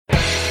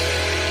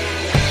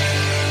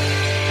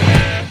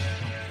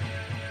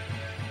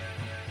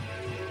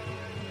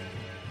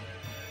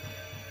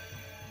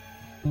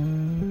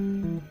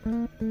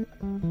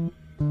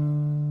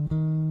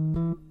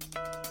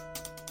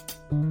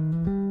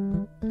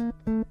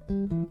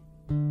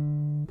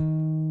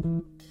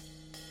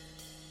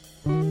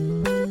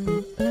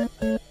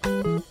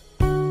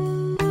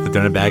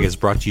Donut Bag is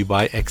brought to you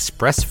by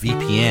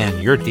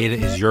ExpressVPN. Your data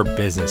is your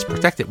business.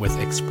 Protect it with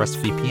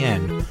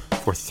ExpressVPN.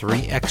 For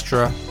 3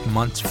 extra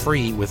months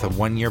free with a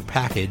 1-year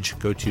package,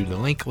 go to the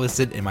link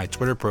listed in my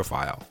Twitter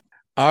profile.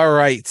 All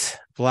right.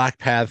 Black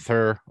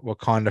Panther,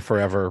 Wakanda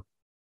Forever.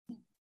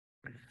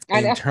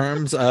 In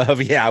terms of,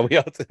 we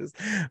also,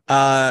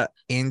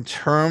 in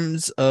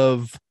terms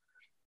of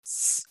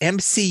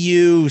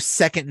MCU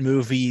second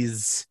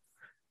movies,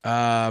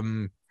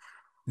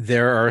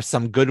 there are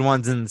some good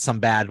ones and some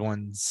bad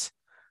ones.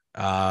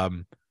 I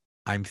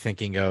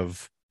think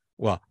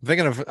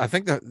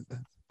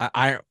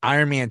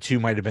Iron Man 2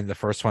 might have been the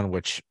first one,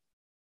 which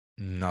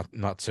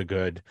not so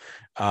good.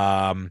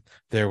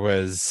 There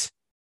was,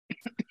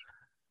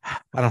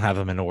 I don't have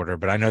them in order,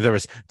 but I know there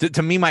was,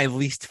 to me, my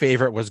least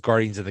favorite was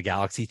Guardians of the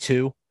Galaxy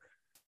 2.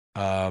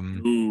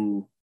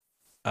 Ooh.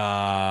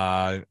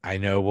 I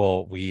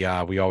know we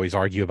always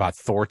argue about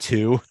Thor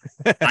 2.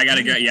 I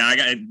gotta go.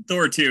 Yeah,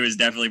 Thor 2 is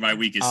definitely my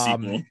weakest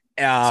sequel.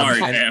 Sorry,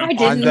 Pam. I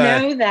didn't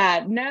know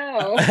that.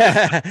 No.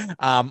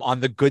 On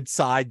the good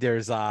side,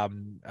 there's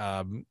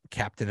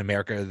Captain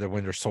America: The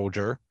Winter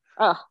Soldier.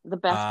 Oh, the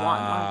best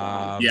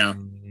one. Yeah.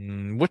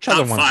 Which Top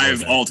other one?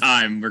 5 all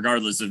time,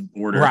 regardless of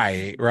order.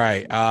 Right.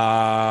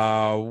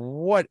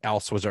 What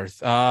else was there?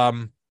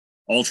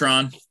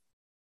 Ultron.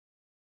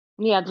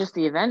 Yeah, just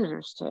the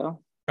Avengers too.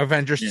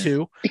 Avengers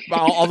 2.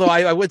 Although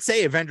I would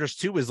say Avengers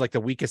 2 is like the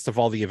weakest of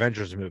all the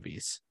Avengers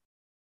movies.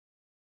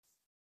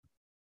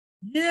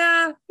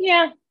 Yeah.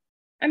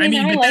 I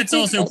mean, but that's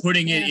also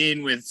putting it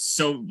in with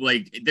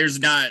there's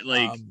not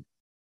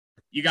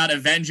you got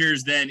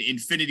Avengers, then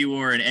Infinity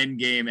War and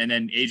Endgame, and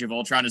then Age of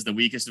Ultron is the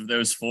weakest of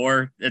those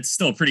 4. That's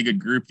still a pretty good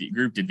group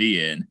to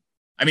be in.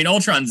 I mean,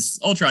 Ultron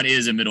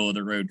is a middle of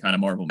the road kind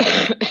of Marvel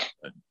movie.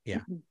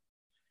 Yeah.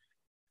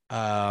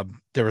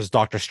 There was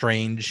Doctor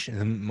Strange and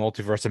the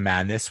Multiverse of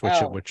Madness,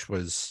 which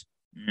was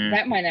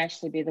that might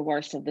actually be the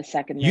worst of the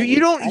second movie. You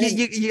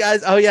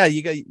guys. Oh yeah,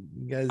 you guys.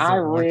 I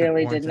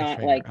really did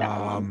not like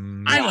that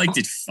one. I liked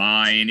it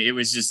fine. It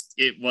was just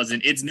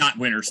it's not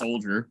Winter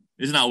Soldier.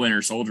 It's not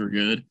Winter Soldier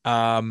good.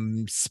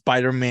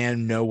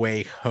 Spider-Man No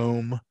Way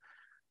Home.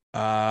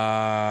 And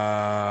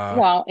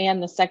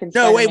the second.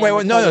 No, wait.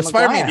 No.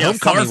 Spider-Man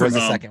Homecoming was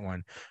the second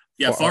one.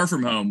 Yeah, Far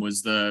From Home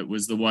was the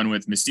one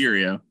with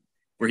Mysterio,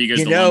 where he goes.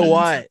 You know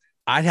what?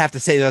 I'd have to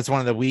say that's one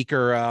of the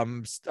weaker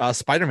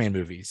Spider-Man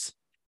movies.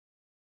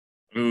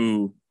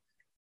 Ooh.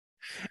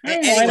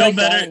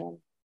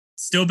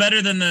 Still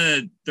better than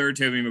the third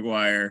Tobey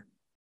Maguire,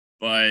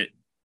 but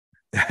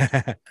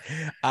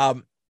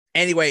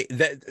anyway,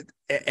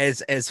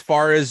 as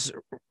far as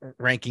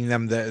ranking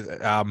them,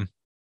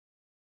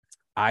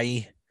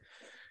 I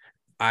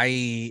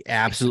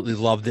absolutely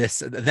love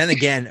this. Then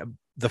again,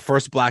 the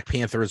first Black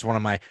Panther is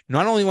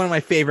not only one of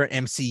my favorite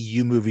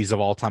MCU movies of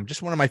all time,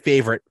 just one of my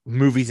favorite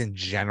movies in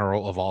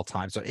general of all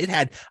time. So it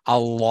had a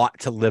lot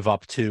to live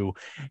up to,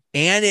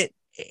 and it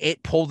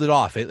pulled it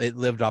off. It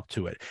lived up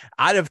to it.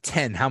 Out of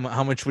 10, how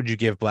much would you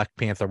give Black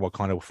Panther: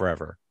 Wakanda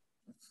Forever?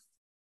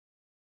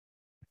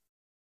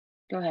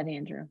 Go ahead,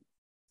 Andrew.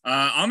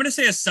 I'm going to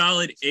say a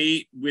solid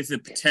 8 with the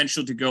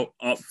potential to go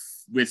up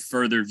with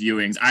further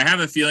viewings. I have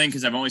a feeling,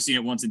 because I've only seen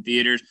it once in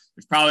theaters,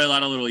 there's probably a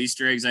lot of little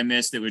Easter eggs I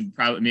missed that would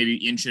probably maybe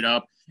inch it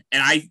up.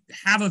 And I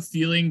have a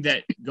feeling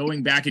that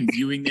going back and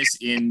viewing this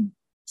in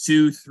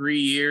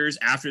 2-3 years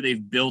after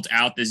they've built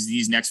out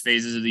these next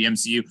phases of the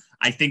MCU,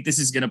 I think this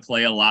is going to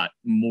play a lot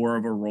more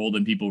of a role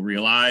than people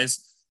realize.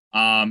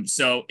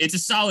 So it's a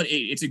solid 8.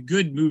 It's a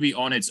good movie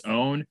on its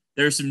own.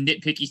 There's some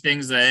nitpicky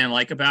things that I didn't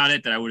like about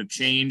it that I would have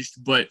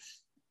changed, but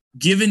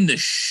given the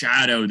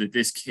shadow that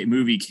this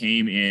movie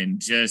came in,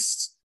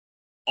 just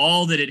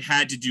all that it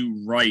had to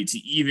do right to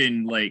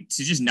even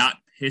to just not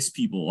piss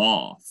people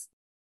off,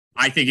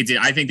 I think it did.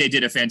 I think they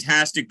did a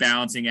fantastic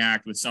balancing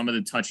act with some of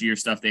the touchier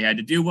stuff they had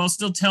to do while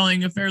still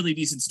telling a fairly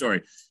decent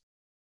story.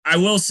 I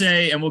will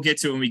say, and we'll get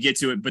to it when we get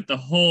to it, but the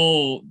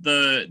whole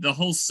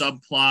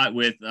subplot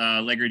with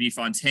Legre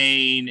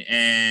Fontaine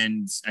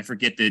and I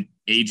forget the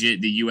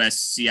agent, the US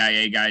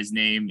CIA guy's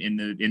name in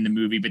the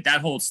movie, but that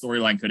whole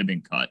storyline could have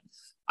been cut.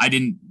 That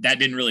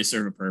didn't really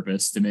serve a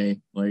purpose to me.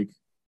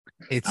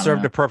 It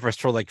served a purpose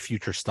for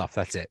future stuff.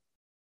 That's it.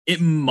 It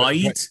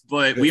might,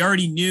 but we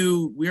already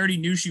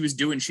knew she was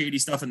doing shady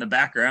stuff in the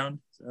background.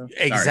 So,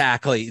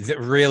 exactly.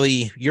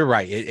 Really, you're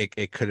right.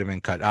 It could have been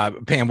cut.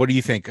 Pam, what do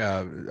you think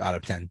out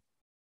of 10?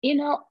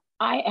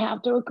 I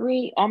have to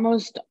agree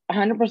almost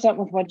 100%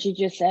 with what you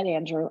just said,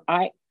 Andrew.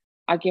 I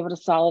give it a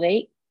solid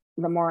 8.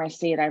 The more I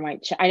see it, I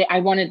might. I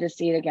wanted to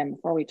see it again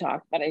before we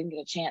talked, but I didn't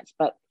get a chance.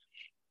 But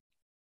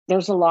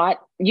there's a lot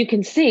you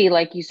can see,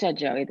 like you said,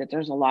 Joey, that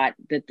there's a lot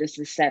that this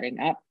is setting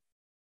up.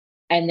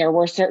 And there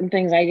were certain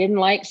things I didn't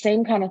like,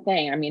 same kind of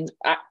thing. I mean,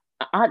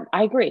 I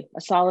agree,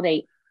 a solid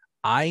 8.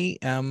 I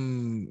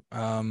am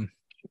I'm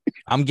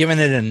giving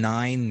it a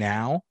 9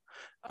 now.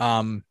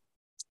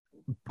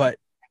 But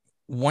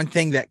one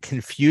thing that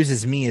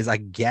confuses me is I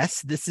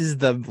guess this is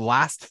the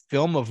last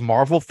film of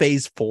Marvel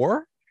Phase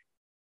 4.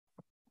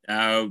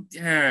 Oh,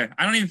 yeah.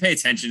 I don't even pay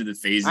attention to the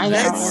phases I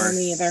don't anymore.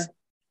 either.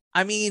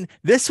 I mean,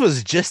 this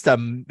was just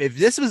if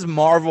this was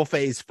Marvel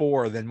Phase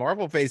 4, then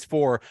Marvel Phase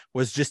 4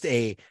 was just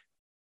I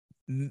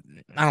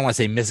don't want to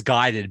say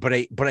misguided, but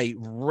a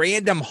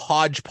random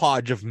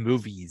hodgepodge of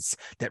movies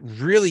that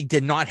really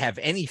did not have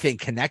anything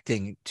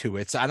connecting to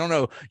it. So I don't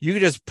know. You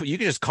could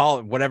just call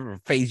it whatever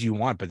phase you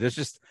want, but there's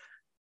just,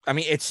 I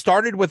mean, it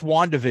started with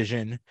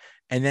WandaVision,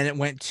 and then it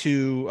went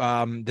to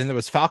then there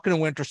was Falcon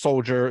and Winter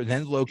Soldier,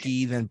 then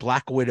Loki, then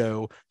Black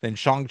Widow, then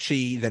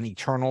Shang-Chi, then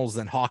Eternals,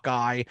 then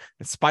Hawkeye,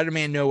 then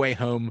Spider-Man No Way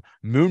Home,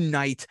 Moon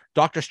Knight,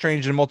 Doctor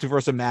Strange and the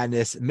Multiverse of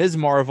Madness, Ms.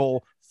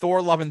 Marvel,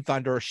 Thor Love and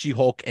Thunder,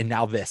 She-Hulk, and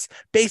now this.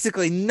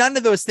 Basically, none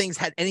of those things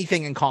had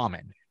anything in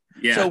common.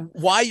 Yeah. So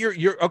why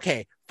you're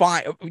okay,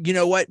 fine. You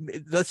know what?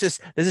 This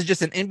is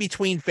just an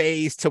in-between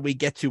phase till we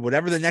get to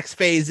whatever the next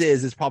phase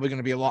is. It's probably going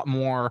to be a lot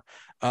more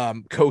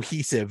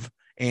cohesive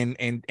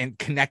and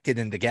connected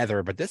and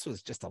together. But this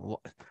was just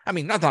I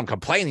mean, not that I'm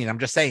complaining. I'm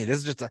just saying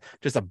this is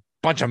just a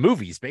bunch of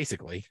movies,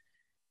 basically.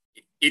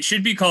 It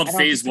should be called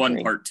Phase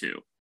 1 Part 2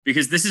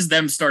 because this is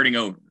them starting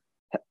over.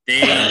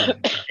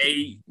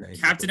 They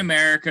Captain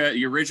America,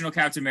 the original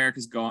Captain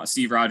America's gone.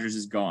 Steve Rogers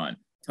is gone.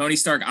 Tony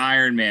Stark,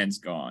 Iron Man's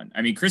gone.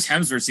 I mean, Chris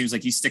Hemsworth seems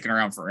like he's sticking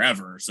around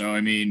forever. So,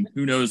 I mean,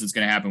 who knows what's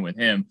going to happen with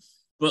him?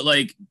 But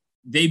like,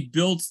 they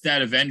built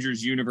that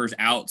Avengers universe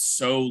out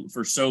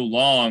for so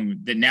long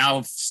that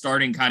now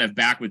starting kind of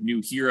back with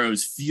new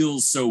heroes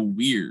feels so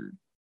weird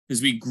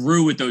because we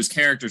grew with those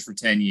characters for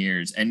 10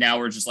 years. And now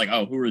we're just like,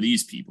 oh, who are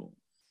these people?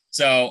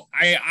 So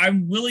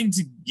I'm willing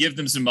to give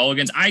them some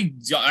mulligans. I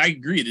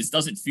agree. This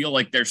doesn't feel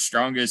like their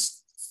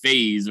strongest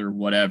phase or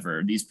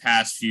whatever. These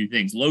past few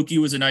things. Loki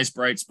was a nice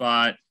bright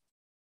spot.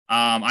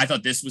 I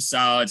thought this was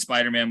solid.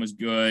 Spider-Man was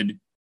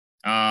good.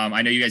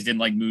 I know you guys didn't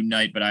like Moon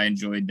Knight, but I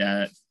enjoyed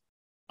that.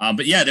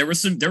 But yeah, there were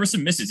some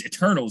misses.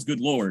 Eternals,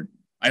 good Lord.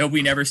 I hope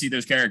we never see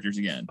those characters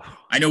again.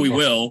 I know we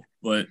will,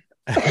 but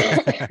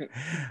that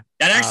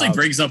actually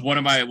brings up one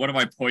of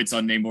my points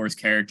on Namor's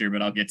character,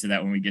 but I'll get to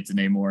that when we get to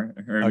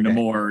Namor or okay.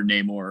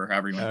 Namor, or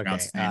however you want to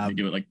pronounce his name. They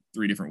do it like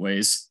 3 different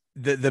ways.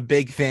 The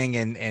big thing,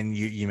 and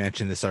you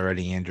mentioned this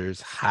already,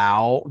 Andrews.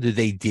 How do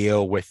they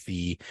deal with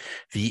the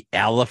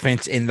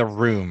elephant in the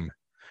room?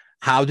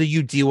 How do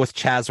you deal with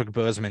Chadwick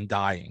Boseman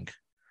dying?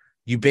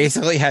 You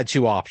basically had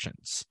 2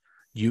 options.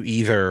 You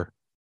either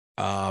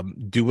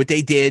do what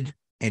they did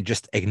and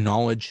just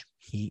acknowledge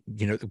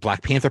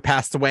Black Panther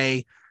passed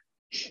away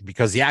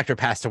because the actor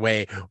passed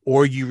away,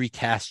 or you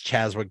recast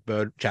Chadwick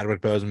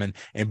Boseman,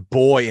 and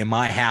boy, am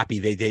I happy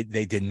they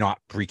did not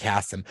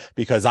recast him,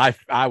 because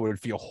I would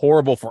feel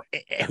horrible for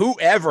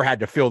whoever had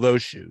to fill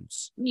those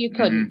shoes. You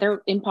couldn't. Mm-hmm.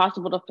 They're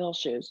impossible to fill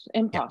shoes.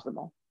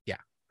 Impossible.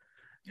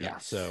 Yeah.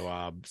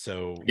 So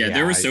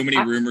there were so many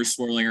rumors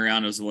swirling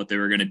around as to what they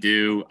were going to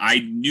do. I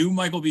knew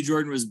Michael B.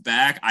 Jordan was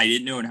back. I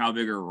didn't know in how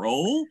big a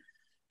role.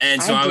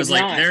 And so I was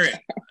like,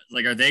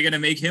 are they going to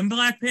make him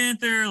Black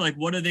Panther? Like,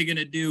 what are they going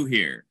to do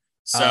here?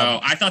 So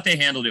I thought they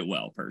handled it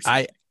well,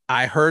 personally.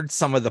 I heard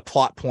some of the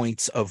plot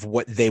points of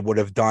what they would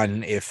have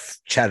done if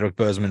Chadwick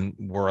Boseman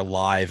were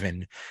alive.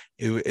 And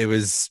it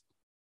was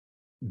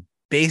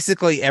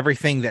basically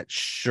everything that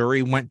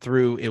Shuri went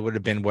through. It would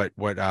have been what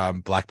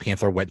Black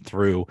Panther went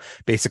through,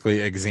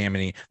 basically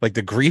examining like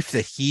the grief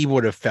that he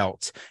would have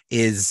felt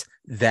is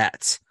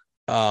that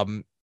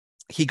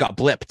he got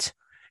blipped,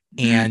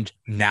 and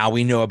now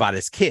we know about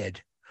his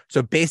kid.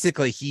 So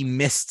basically he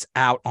missed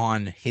out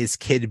on his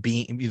kid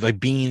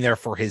being there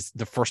for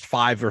the first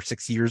 5 or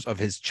 6 years of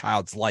his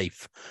child's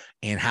life,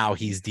 and how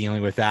he's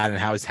dealing with that, and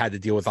how he's had to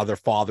deal with other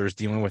fathers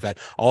dealing with that.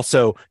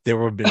 Also, there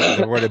would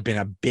have been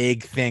a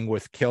big thing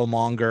with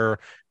Killmonger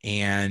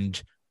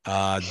and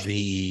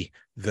the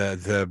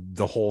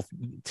whole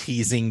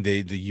teasing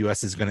the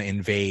U.S. is going to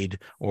invade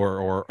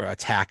or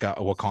attack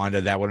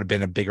Wakanda. That would have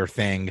been a bigger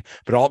thing,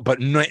 but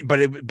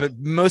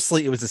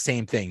mostly it was the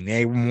same thing.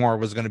 Namor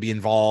was going to be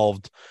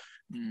involved.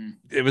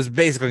 It was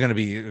basically going to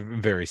be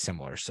very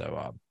similar.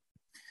 So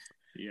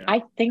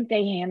I think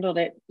they handled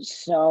it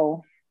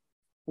so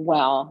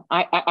well.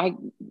 I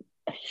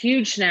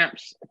huge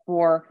snaps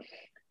for.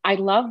 I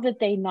love that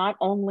they not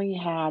only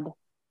had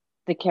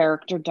the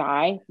character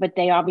die, but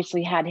they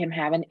obviously had him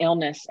have an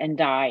illness and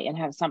die and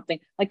have something.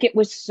 Like, it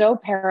was so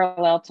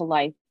parallel to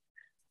life,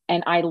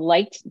 and I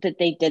liked that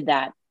they did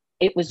that.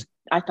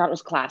 I thought it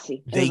was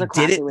classy. They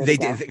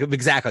did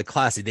exactly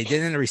classy. They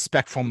did it in a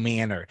respectful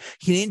manner.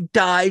 He didn't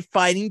die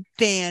fighting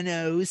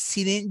Thanos.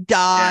 He didn't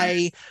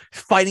die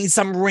fighting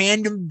some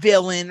random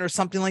villain or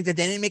something like that.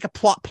 They didn't make a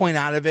plot point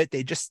out of it.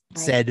 They just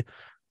said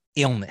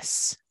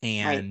illness,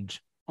 and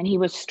he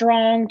was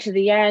strong to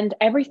the end.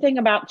 Everything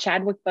about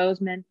Chadwick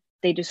Boseman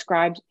they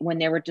described when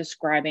they were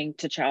describing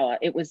T'Challa.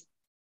 It was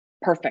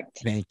perfect.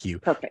 Thank you.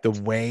 Perfect. The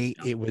way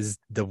it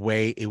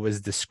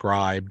was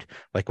described,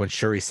 like when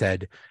Shuri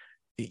said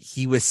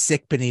he was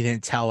sick, but he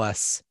didn't tell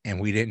us,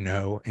 and we didn't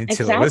know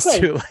until it was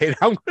too late.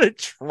 I'm going to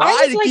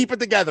try to keep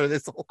it together.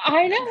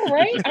 I know,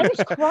 right? I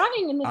was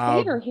crying in the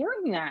theater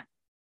hearing that.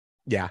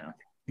 Yeah.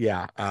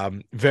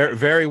 Very,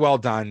 very well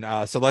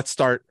done. So let's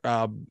start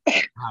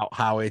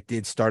how it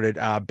did started.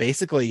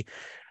 Basically,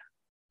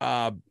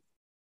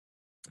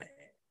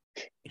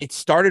 it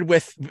started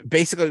with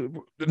basically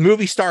the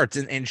movie starts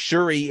and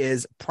Shuri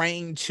is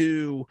praying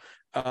to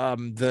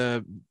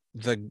the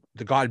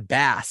god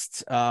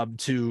Bast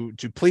to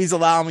please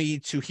allow me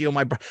to heal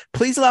my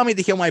please allow me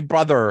to heal my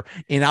brother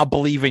and I'll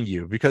believe in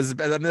you, because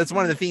that's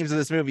one of the themes of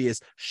this movie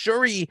is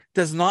Shuri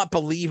does not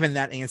believe in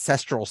that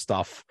ancestral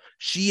stuff.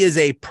 She is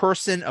a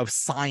person of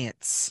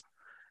science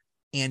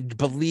and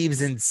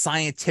believes in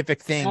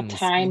scientific things.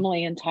 How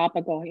timely and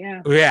topical.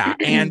 Yeah. Yeah.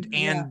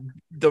 And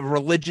the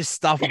religious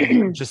stuff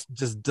just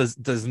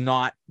does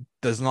not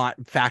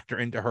factor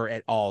into her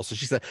at all. So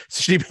she said,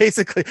 so she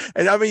basically,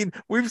 and I mean,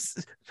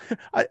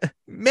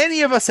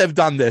 many of us have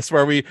done this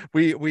where we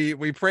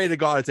pray to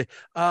God and say,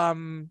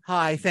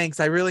 hi, thanks,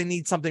 I really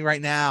need something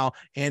right now,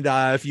 and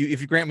if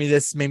you grant me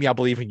this, maybe I'll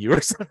believe in you,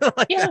 or something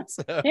like that.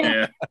 So,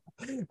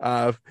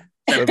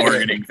 that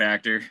bargaining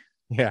factor.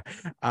 Yeah.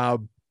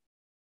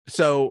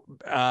 So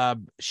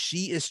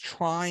she is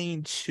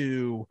trying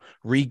to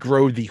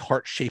regrow the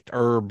heart-shaped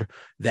herb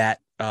that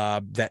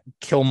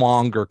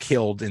Killmonger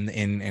killed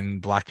in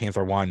Black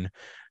Panther 1.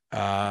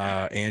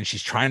 And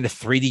she's trying to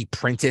 3D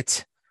print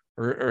it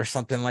or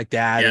something like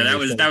that. Yeah,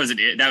 that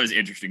was an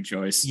interesting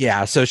choice.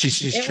 Yeah, so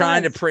she's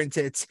trying to print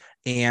it,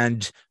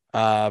 and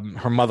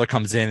her mother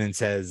comes in and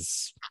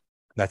says,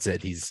 that's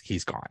it,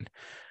 he's gone.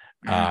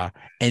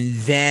 And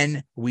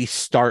then we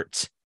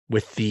start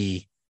with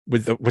the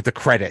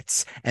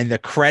credits, and the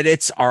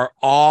credits are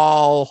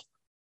all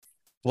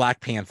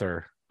Black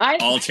Panther.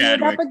 All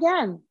Chadwick. Up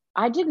again.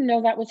 I didn't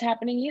know that was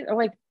happening either.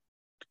 Like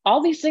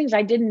all these things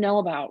I didn't know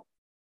about.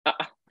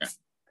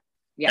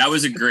 Yeah. That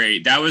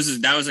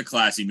was a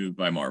classy move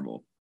by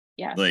Marvel.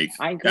 Yeah, like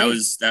I agree.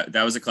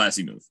 That was a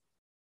classy move.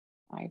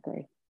 I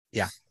agree.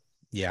 Yeah.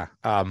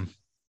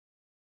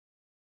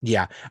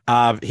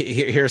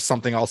 Here's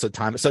something also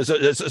time. So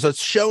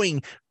it's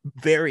showing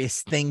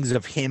various things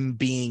of him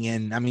being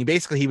in. I mean,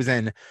 basically, he was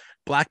in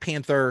Black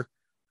Panther.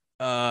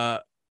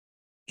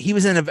 He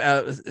was in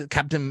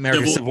Captain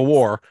America Civil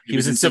War. He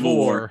was in Civil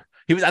War.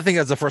 I think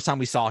that was the first time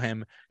we saw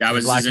him. That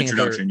was Black his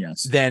introduction. Panther,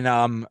 yes. Then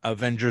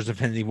Avengers: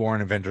 Infinity War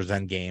and Avengers: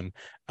 Endgame.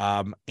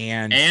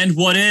 And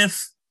What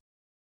If?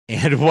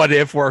 And What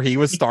If, where he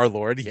was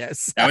Star-Lord.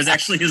 Yes, that was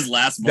actually his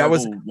last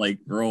Marvel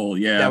role.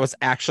 Yeah, that was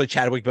actually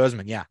Chadwick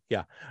Boseman. Yeah.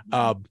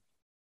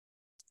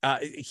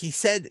 He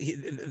said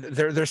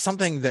there's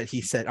something that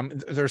he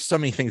said. There's so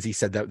many things he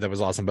said that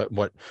was awesome. But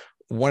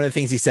one of the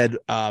things he said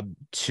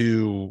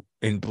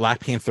in Black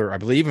Panther, I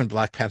believe in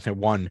Black Panther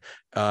 1,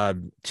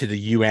 to the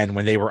UN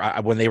when they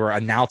were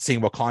announcing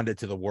Wakanda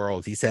to the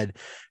world, he said,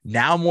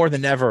 "Now more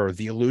than ever,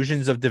 the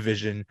illusions of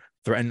division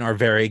threaten our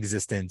very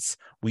existence.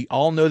 We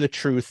all know the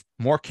truth.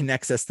 More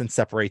connects us than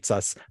separates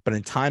us. But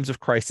in times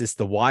of crisis,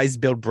 the wise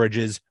build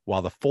bridges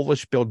while the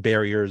foolish build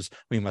barriers.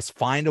 We must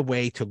find a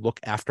way to look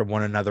after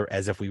one another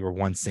as if we were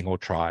one single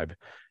tribe."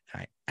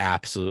 And I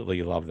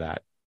absolutely love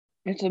that.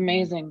 It's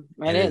amazing.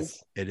 It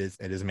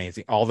is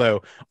amazing.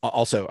 Although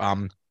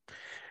also,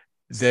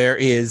 there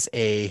is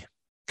a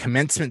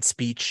commencement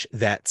speech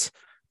that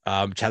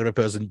Chadwick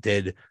Boseman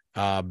did.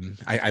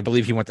 I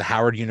believe he went to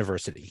Howard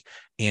University,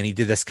 and he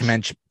did this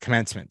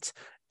commencement,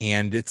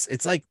 and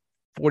it's like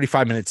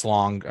 45 minutes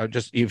long.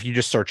 Just if you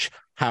just search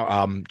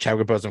how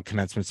Chadwick Boseman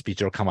commencement speech,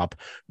 it'll come up.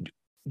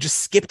 Just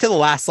skip to the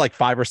last like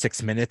 5 or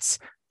 6 minutes.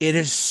 It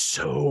is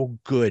so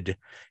good.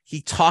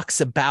 He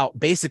talks about,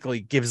 basically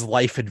gives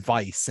life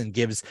advice and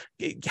gives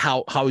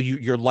how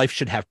your life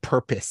should have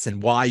purpose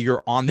and why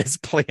you're on this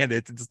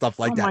planet and stuff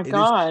like that. Oh my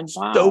God.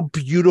 Wow. So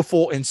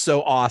beautiful and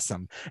so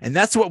awesome. And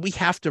that's what we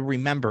have to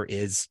remember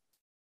is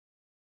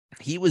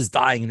he was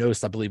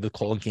diagnosed, I believe, with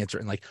colon cancer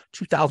in like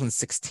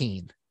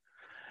 2016.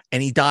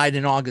 And he died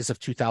in August of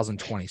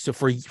 2020. So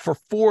for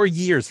 4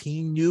 years,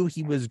 he knew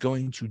he was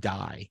going to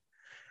die.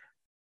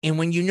 And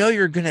when you know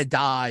you're going to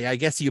die, I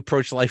guess you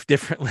approach life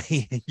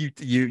differently.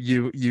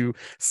 you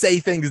say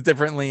things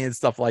differently and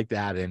stuff like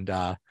that. And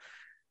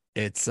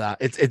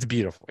it's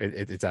beautiful.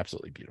 It's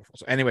absolutely beautiful.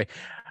 So anyway,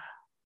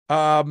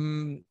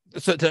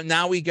 so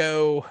now we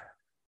go,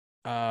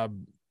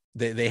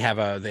 they have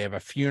a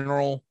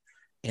funeral,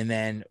 and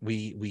then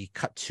we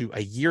cut to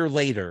a year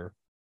later,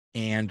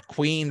 and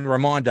Queen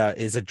Ramonda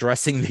is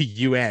addressing the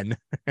UN,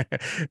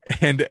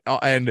 and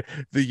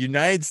the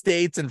United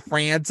States and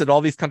France and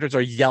all these countries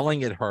are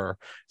yelling at her.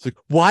 It's like,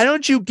 why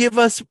don't you give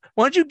us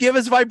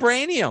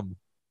vibranium?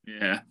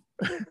 Yeah.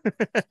 I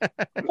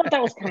thought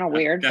that was kind of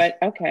weird, but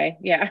okay.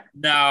 Yeah.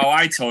 No,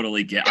 I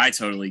totally get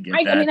that.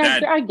 I mean,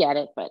 I get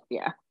it, but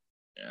yeah.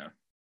 Yeah.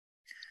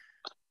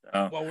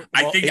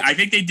 I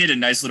think they did a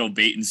nice little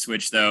bait and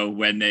switch though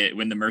when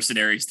the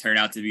mercenaries turn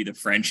out to be the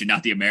French and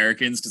not the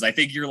Americans, because I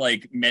think you're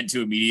like meant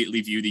to immediately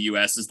view the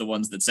U.S. as the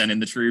ones that sent in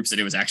the troops, and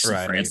it was actually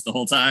France the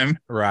whole time.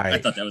 Right. I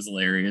thought that was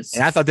hilarious.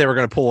 And I thought they were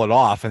going to pull it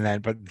off,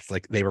 but it's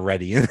like they were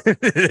ready.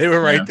 They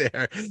were right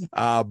there.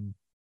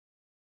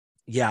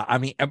 Yeah, I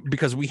mean,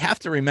 because we have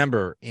to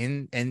remember,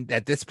 and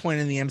at this point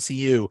in the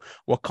MCU,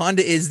 Wakanda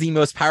is the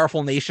most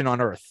powerful nation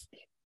on Earth.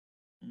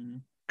 Mm-hmm.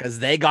 because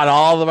they got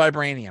all the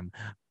vibranium.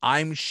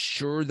 I'm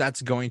sure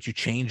that's going to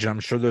change, and I'm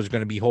sure there's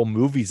going to be whole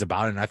movies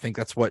about it. And I think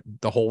that's what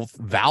the whole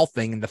Val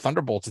thing and the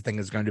Thunderbolts thing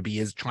is going to be,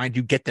 is trying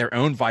to get their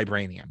own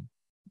vibranium.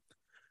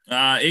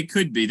 It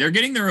could be. They're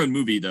getting their own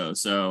movie though,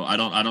 so I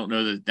don't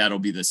know that that'll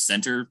be the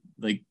center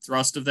like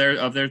thrust of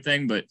their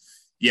thing. But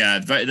yeah,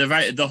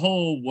 the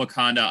whole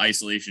Wakanda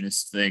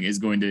isolationist thing is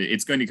going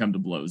to come to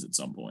blows at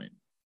some point.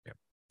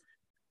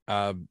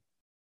 Yeah.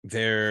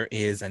 There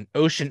is an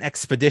ocean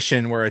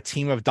expedition where a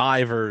team of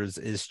divers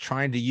is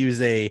trying to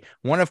use a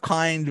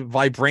one-of-kind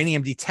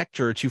vibranium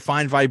detector to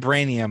find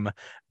vibranium,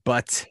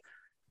 but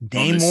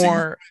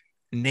Namor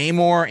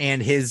and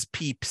his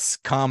peeps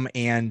come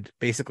and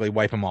basically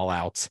wipe them all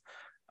out.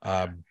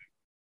 And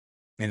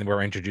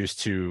we're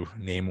introduced to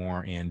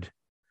Namor, and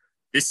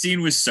this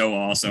scene was so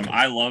awesome.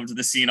 I loved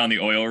the scene on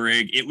the oil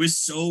rig. It was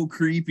so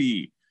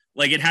creepy.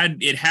 Like it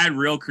had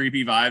real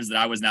creepy vibes that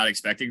I was not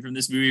expecting from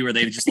this movie, where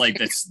they just like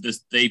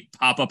this they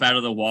pop up out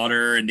of the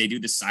water and they do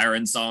the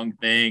siren song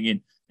thing and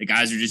the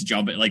guys are just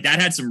jumping. Like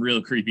that had some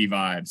real creepy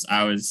vibes.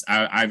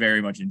 I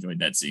very much enjoyed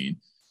that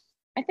scene.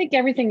 I think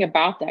everything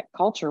about that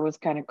culture was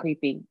kind of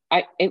creepy.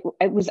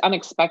 It was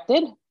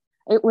unexpected.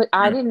 We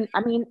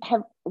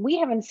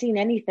haven't seen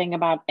anything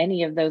about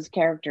any of those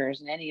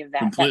characters and any of that.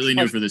 Completely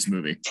new for this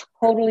movie.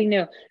 Totally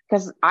new.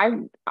 Because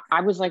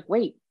I was like,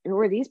 wait, who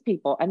are these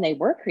people? And they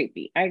were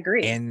creepy. I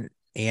agree. And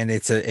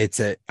it's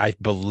a I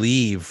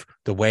believe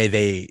the way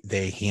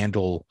they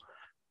handle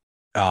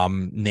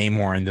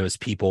Namor and those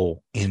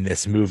people in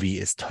this movie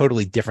is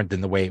totally different than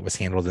the way it was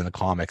handled in the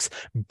comics.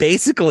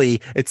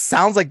 Basically, it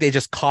sounds like they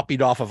just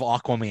copied off of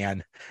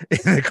Aquaman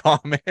in the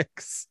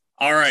comics.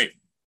 All right.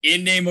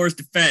 In Namor's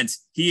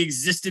defense, he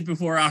existed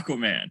before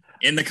Aquaman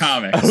in the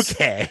comics.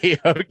 Okay.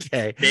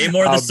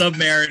 Namor the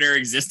Submariner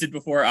existed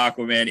before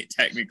Aquaman,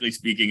 technically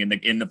speaking,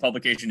 in the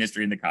publication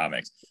history in the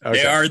comics.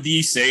 Okay. They are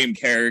the same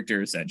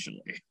character,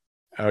 essentially.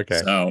 Okay.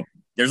 So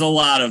there's a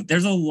lot of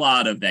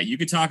that. You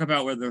could talk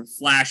about whether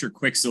Flash or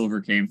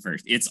Quicksilver came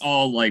first. It's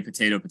all like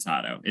potato.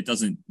 It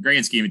doesn't,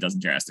 grand scheme, it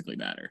doesn't drastically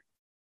matter.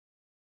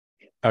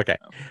 Okay.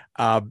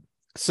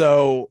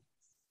 So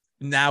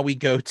now we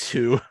go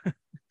to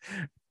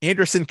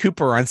Anderson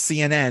Cooper on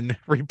CNN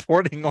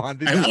reporting on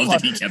the. I love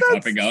that he kept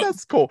popping up.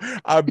 That's cool.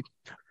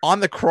 On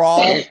the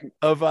crawl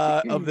of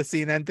the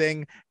CNN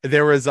thing,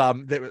 there was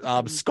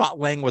Scott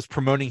Lang was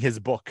promoting his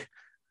book.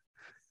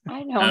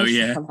 I know. Oh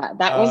yeah,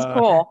 that was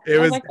cool. It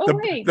was like,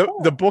 cool.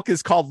 The book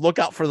is called "Look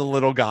Out for the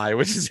Little Guy,"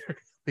 which is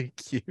really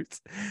cute.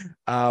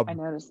 I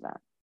noticed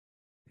that.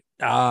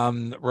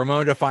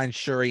 Ramonda finds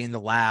Shuri in the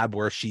lab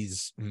where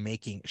she's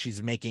making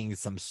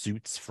some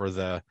suits for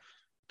the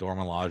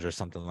Dorma Lodge or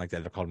something like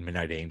that. They're called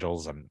Midnight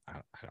Angels. I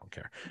don't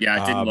care.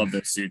 Yeah, I didn't love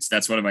those suits.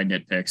 That's one of my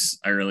nitpicks.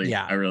 I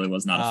really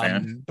was not a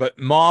fan. But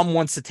mom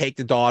wants to take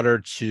the daughter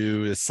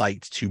to the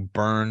site to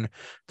burn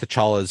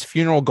T'Challa's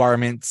funeral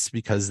garments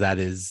because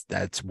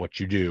that's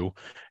what you do.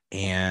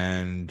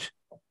 And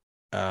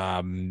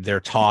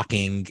they're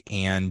talking,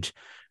 and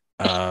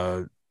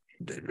I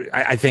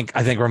think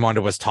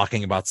Ramonda was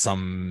talking about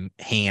some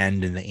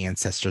hand and the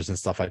ancestors and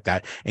stuff like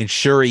that. And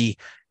Shuri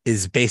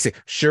is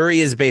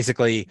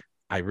basically,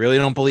 I really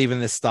don't believe in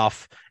this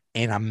stuff,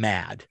 and I'm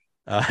mad.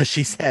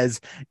 She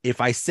says,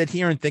 if I sit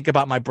here and think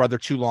about my brother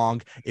too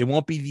long, it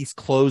won't be these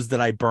clothes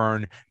that I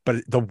burn, but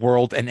the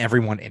world and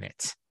everyone in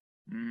it.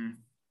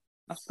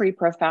 A pretty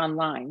profound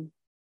line.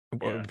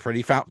 Yeah.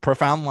 Pretty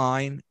profound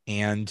line.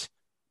 And,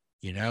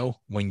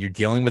 when you're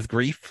dealing with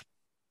grief,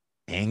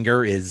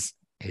 anger is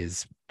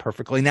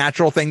perfectly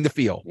natural thing to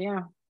feel.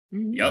 Yeah.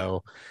 Mm-hmm. Yep.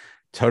 So,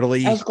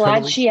 totally. I was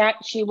glad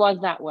she was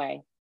that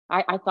way.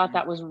 I thought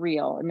that was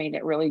real. It made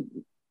it really,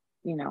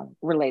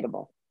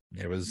 relatable.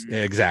 It was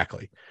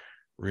exactly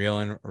real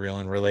and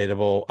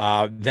relatable.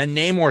 Then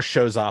Namor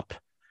shows up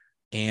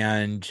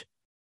and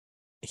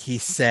he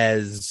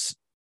says,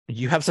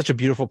 "You have such a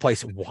beautiful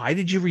place. Why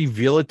did you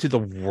reveal it to the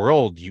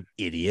world, you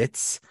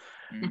idiots?"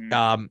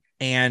 Mm-hmm.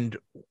 And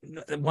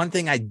one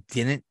thing I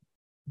didn't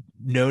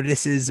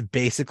notice is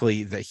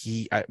basically that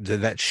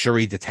that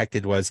Shuri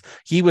detected was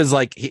he was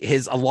like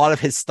a lot of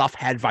his stuff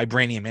had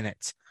vibranium in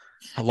it.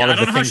 A lot of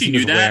the things he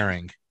was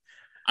wearing.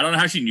 I don't know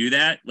how she knew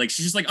that. Like,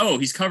 she's just like, oh,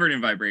 he's covered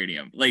in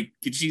vibranium. Like,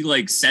 did she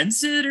like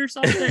sense it or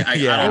something? I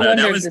don't know.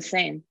 That was the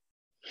same.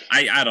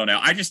 I don't know.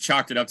 I just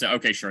chalked it up to,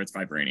 okay, sure, it's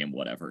vibranium,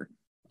 whatever.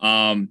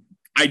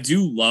 I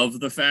do love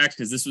the fact,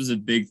 because this was a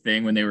big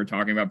thing when they were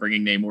talking about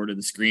bringing Namor to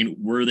the screen.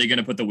 Were they going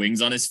to put the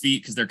wings on his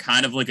feet? Because they're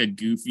kind of like a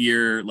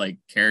goofier like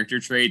character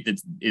trait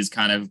that is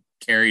kind of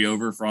carried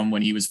over from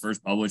when he was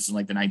first published in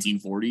like the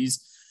 1940s.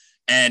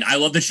 And I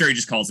love that Shuri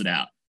just calls it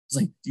out. It's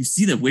like, do you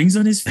see the wings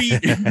on his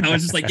feet? I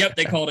was just like, yep,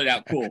 they called it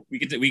out. Cool. We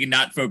can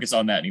not focus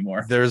on that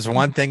anymore. There's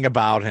one thing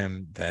about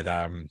him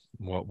that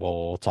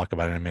we'll talk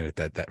about in a minute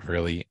that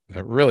really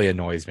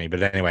annoys me.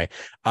 But anyway,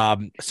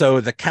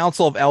 so the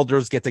Council of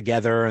Elders get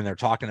together and they're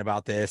talking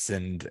about this,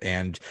 and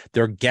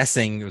they're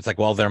guessing. It's like,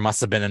 well, there must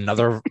have been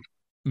another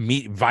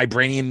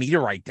vibranium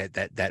meteorite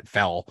that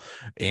fell,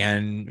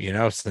 and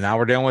so now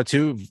we're dealing with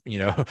two.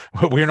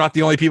 We're not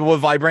the only people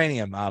with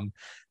vibranium.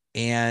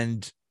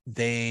 And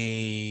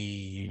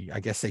I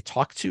guess they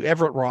talk to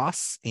Everett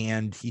Ross,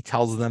 and he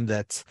tells them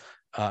that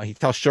he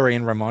tells Shuri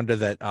and Ramonda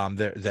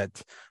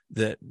that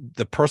that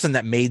the person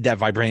that made that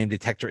vibranium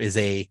detector is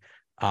a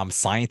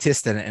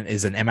scientist and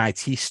is an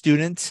MIT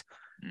student.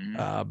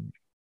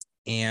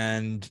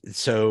 And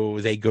so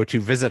they go to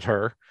visit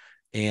her,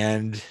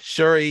 and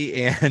Shuri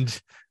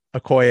and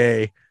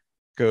Okoye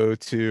go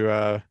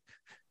to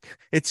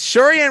it's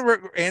Shuri and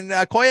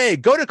Okoye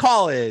go to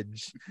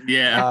college.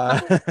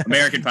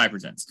 American Pie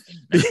presents.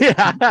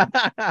 Yeah.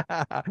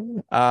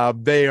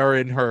 They are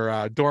in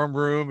her dorm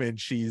room, and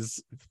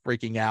she's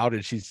freaking out,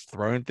 and she's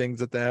throwing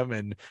things at them,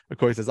 and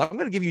Okoye says, I'm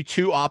going to give you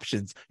two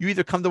options. You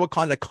either come to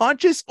Wakanda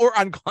conscious or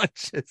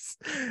unconscious.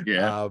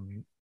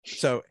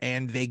 So,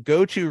 and they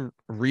go to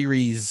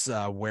Riri's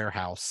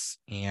warehouse,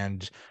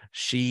 and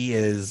she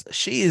is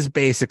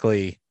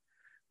basically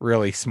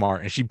really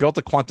smart, and she built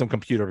a quantum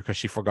computer because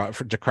she forgot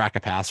to crack a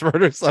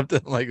password or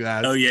something like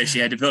that. Oh yeah, she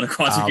had to build a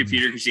quantum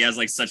computer because she has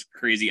like such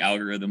crazy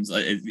algorithms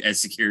as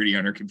security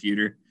on her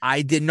computer.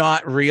 I did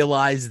not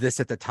realize this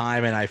at the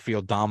time, and I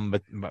feel dumb,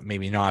 but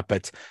maybe not.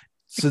 But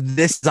so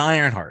this is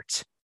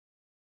Ironheart.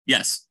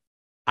 Yes,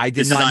 I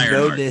did not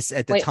know this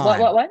at the time.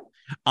 What?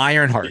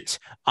 Ironheart.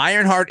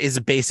 Ironheart is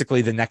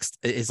basically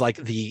is like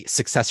the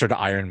successor to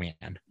Iron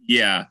Man.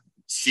 Yeah,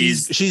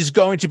 she's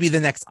going to be the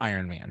next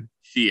Iron Man.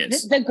 She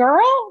is the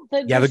girl.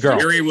 The girl.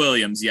 Mary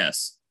Williams.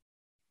 Yes.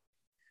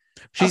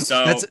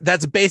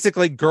 That's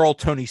basically girl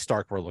Tony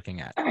Stark we're looking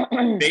at.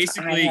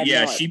 Basically,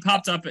 yeah, she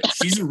popped up.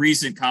 She's a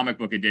recent comic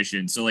book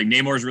edition. So like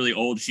Namor's really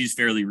old. She's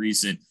fairly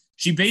recent.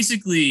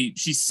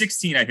 She's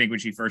 16, I think, when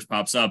she first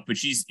pops up, but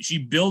she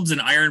builds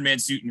an Iron Man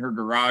suit in her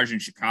garage in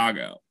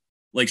Chicago.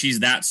 Like she's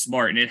that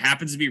smart. And it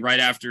happens to be right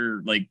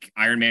after like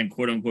Iron Man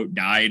quote unquote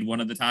died one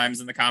of the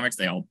times in the comics.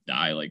 They all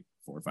die like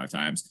 4 or 5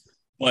 times.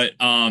 But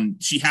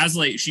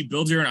she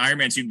builds her an Iron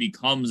Man suit and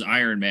becomes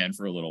Iron Man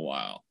for a little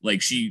while.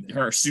 Like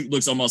her suit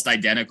looks almost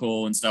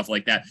identical and stuff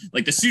like that.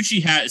 Like the suits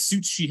she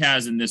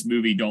has in this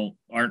movie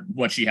aren't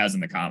what she has in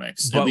the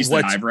comics. But at least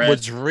that I've read.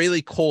 What's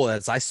really cool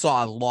is I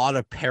saw a lot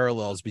of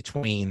parallels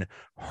between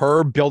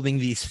her building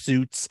these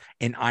suits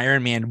in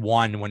Iron Man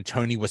 1 when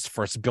Tony was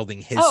first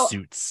building his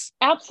suits.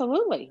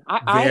 Absolutely.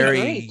 I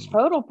agree.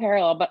 Total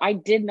parallel, but I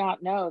did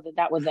not know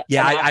that was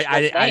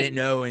I didn't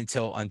know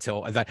until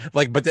that,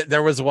 like, but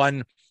there was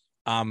one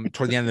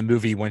toward the end of the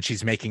movie when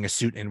she's making a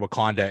suit in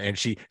Wakanda, and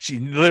she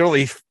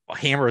literally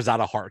hammers out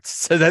of hearts.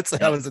 So that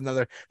was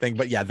another thing.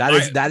 But yeah,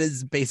 that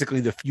is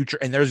basically the future.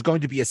 And there's going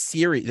to be a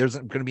series. There's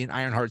going to be an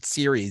Ironheart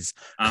series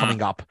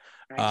coming up.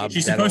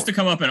 She's supposed to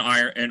come up in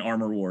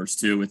Armor Wars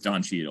too with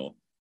Don Cheadle.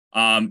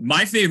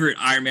 My favorite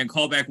Iron Man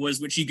callback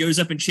was when she goes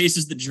up and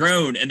chases the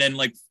drone and then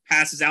like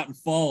passes out and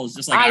falls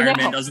just like Iron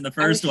Man does in the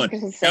first one.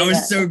 That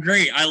was so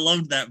great. I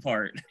loved that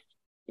part.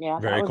 Yeah,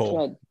 very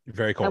cool. Good.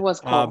 Very cool. That was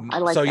cool. I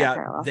like so that yeah,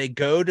 parallel. they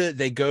go to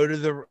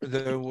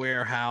the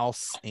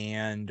warehouse,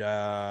 and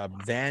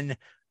then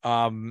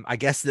I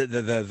guess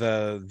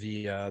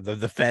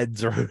the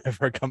feds or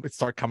whoever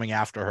start coming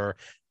after her,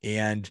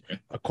 and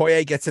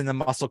Okoye gets in the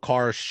muscle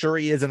car,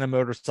 Shuri is in a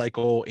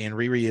motorcycle, and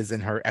Riri is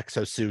in her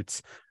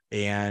exosuits,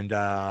 and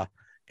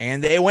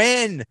they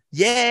win.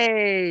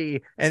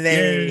 Yay! And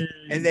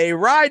they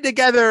ride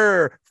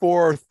together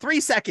for 3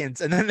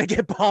 seconds, and then they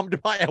get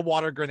bombed by a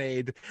water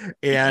grenade.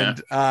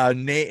 And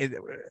Namor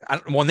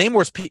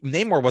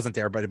wasn't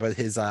there, but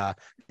his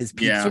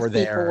peeps were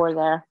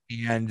there.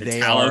 And the they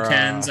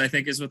Talokans, I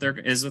think is what they're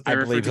I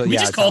believe so, we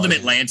just called them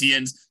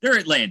Atlanteans. They're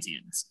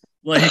Atlanteans.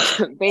 Like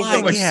so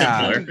much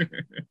simpler.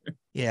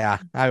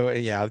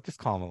 Just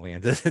call them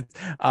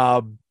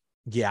Atlanteans.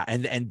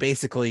 And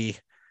basically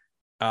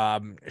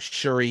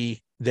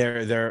Shuri,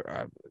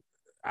 they're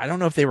I don't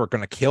know if they were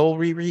going to kill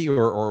Riri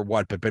or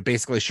what, but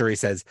basically Shuri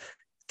says,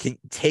 "Can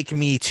take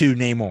me to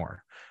Namor."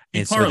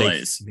 And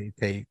parlays. So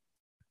they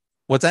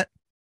what's that?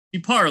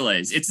 She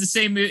parlays. It's the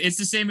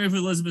same move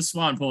Elizabeth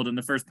Swann pulled in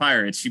the first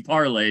Pirates. She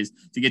parlays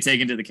to get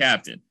taken to the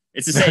captain.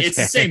 It's the same. Okay. It's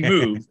the same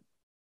move.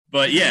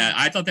 But yeah,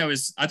 I thought that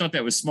was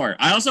smart.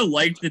 I also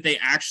liked that they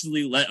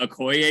actually let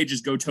Okoye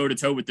just go toe to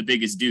toe with the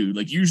biggest dude.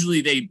 Like usually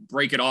they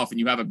break it off and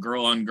you have a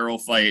girl on girl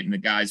fight and the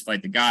guys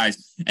fight the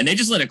guys, and they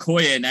just let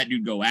Okoye and that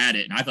dude go at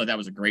it. And I thought that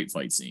was a great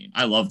fight scene.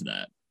 I loved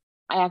that.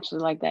 I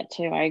actually like that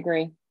too. I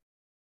agree.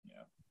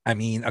 Yeah. I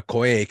mean,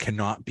 Okoye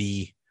cannot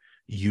be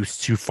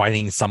used to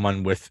fighting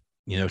someone with,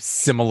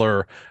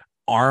 similar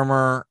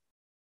armor,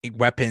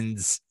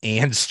 weapons,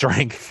 and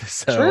strength.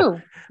 So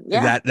true.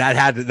 Yeah.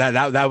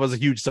 that was a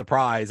huge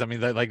surprise. I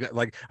mean,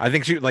 like I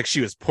think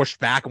she was pushed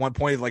back at one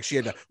point. Like she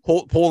had to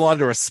pull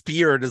onto a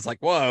spear, and it's like,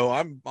 whoa,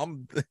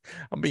 I'm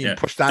being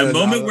pushed out. The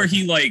moment where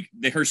he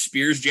her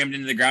spear's jammed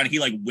into the ground, he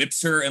like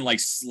whips her and like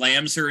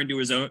slams her into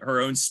her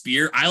own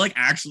spear. I like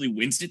actually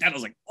winced at that. I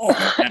was like, oh,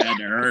 that had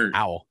to hurt.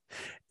 Ow.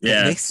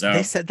 Yeah, they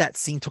said that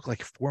scene took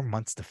like 4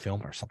 months to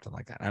film or something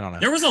like that. I don't know.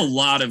 There was a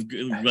lot of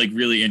like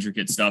really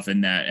intricate stuff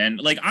in that,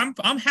 and like I'm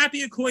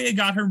happy Okoye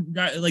got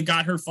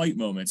her fight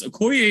moments.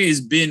 Okoye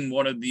has been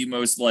one of the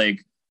most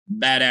like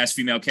badass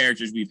female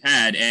characters we've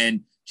had,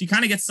 and she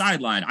kind of gets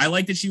sidelined. I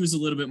like that she was a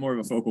little bit more of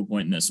a focal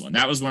point in this one.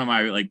 That was one of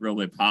my like real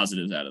big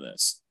positives out of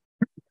this.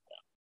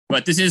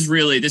 But this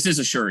is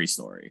a Shuri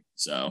story.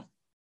 So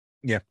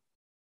yeah.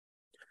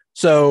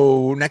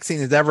 So next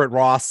scene is Everett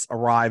Ross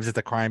arrives at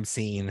the crime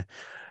scene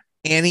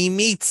and he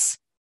meets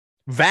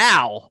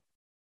Val,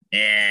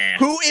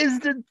 who is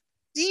the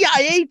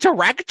CIA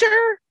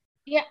director.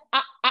 Yeah,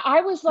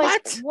 I was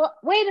like, what?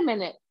 Wait a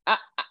minute,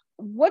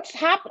 what's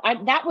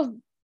happened?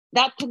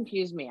 That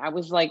confused me. I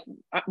was like,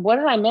 what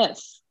did I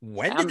miss?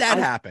 When did that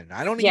happen?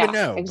 I don't even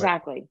know.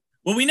 Exactly.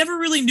 Well, we never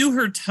really knew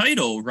her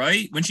title,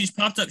 right? When she's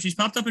popped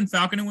up in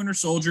Falcon and Winter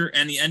Soldier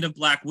and the end of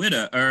Black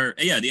Widow,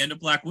 the end of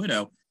Black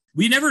Widow.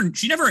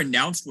 She never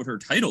announced what her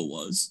title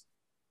was.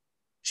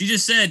 She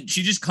just said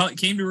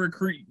came to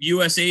recruit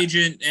U.S.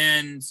 agent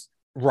and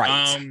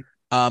right.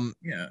 But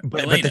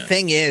the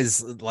thing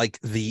is, like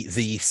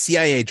the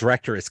CIA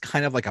director is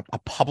kind of like a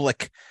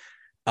public,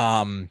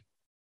 a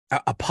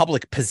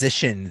public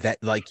position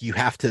that like you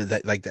have to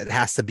that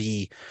has to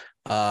be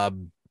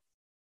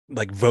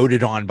like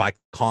voted on by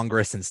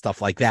Congress and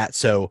stuff like that.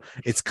 So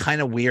it's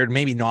kind of weird.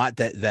 Maybe not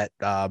that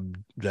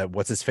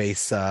what's his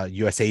face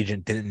U.S.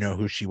 agent didn't know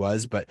who she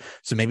was, but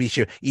so maybe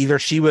either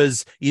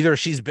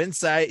she's been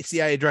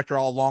CIA director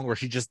all along, or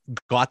she just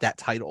got that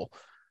title.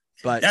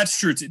 But that's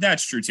true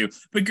too.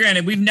 But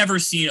granted, we've never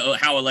seen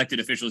how elected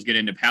officials get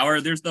into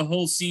power. There's the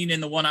whole scene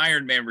in the one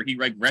Iron Man where he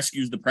like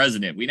rescues the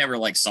president. We never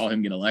like saw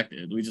him get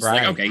elected. We just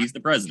like, okay, he's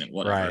the president.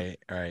 Whatever.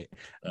 Right.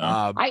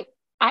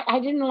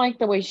 I didn't like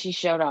the way she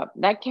showed up.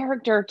 That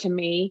character, to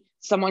me,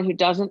 someone who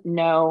doesn't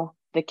know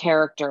the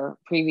character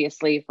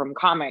previously from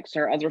comics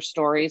or other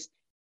stories,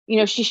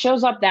 she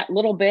shows up that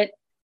little bit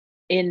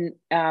in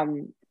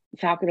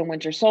Falcon and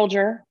Winter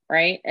Soldier,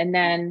 right? And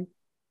then,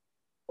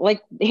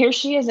 like, here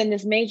she is in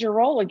this major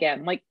role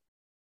again. Like,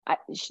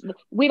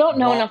 we don't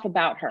know enough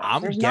about her.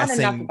 There's not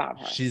enough about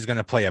her. She's going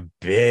to play a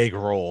big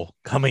role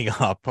coming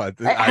up.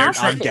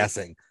 I'm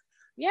guessing.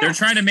 Yeah. They're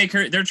trying to make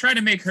her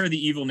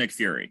the evil Nick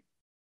Fury.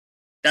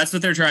 That's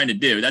what they're trying to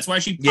do. That's why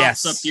she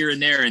pops up here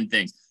and there and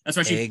things. That's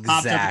why she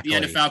popped up at the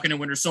end of Falcon and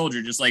Winter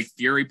Soldier, just like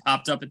Fury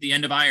popped up at the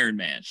end of Iron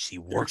Man.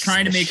 They're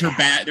trying to make her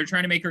bad. They're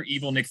trying to make her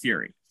evil Nick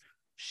Fury.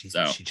 She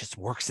just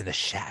works in the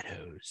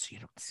shadows. You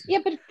don't see.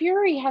 Yeah, but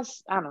Fury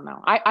has, I don't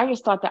know. I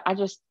just thought that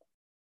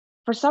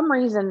for some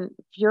reason,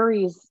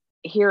 Fury's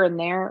here and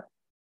there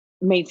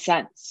made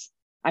sense.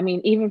 I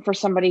mean, even for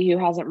somebody who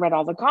hasn't read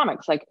all the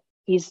comics, like,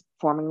 he's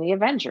forming the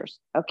Avengers.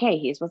 Okay,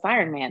 he's with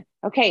Iron Man.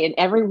 Okay, and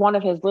every one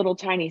of his little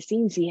tiny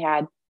scenes he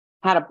had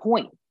a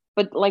point.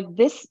 But like,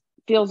 this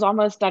feels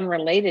almost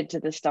unrelated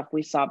to the stuff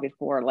we saw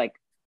before. Like,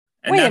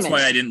 and that's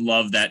why I didn't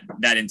love that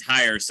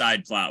entire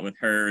side plot with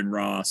her and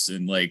Ross.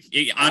 And like,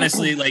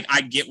 honestly, like,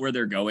 I get where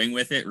they're going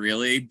with it,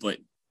 really, but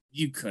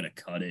you could have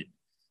cut it.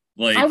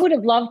 Like, I would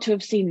have loved to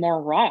have seen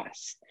more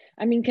Ross.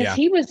 I mean, because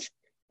he was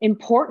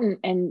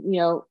important, and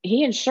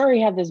he and Shuri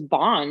had this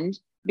bond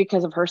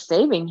because of her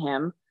saving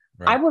him.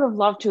 Right. I would have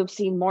loved to have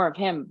seen more of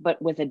him,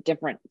 but with a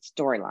different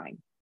storyline.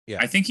 Yeah,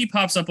 I think he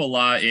pops up a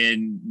lot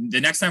in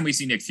the next time we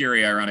see Nick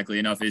Fury, ironically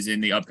enough, is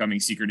in the upcoming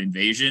Secret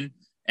Invasion.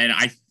 And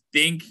I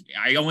think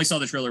I only saw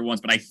the trailer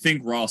once, but I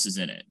think Ross is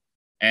in it.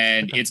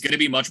 And it's going to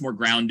be much more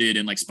grounded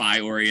and like spy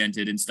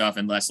oriented and stuff,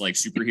 and less like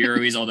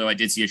superhero-y, although I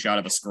did see a shot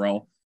of a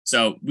Skrull.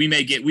 So we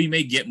may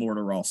get more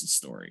to Ross's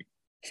story.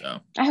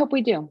 So I hope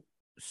we do.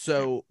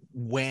 So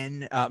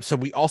when so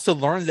we also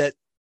learned that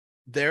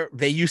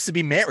they used to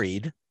be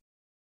married.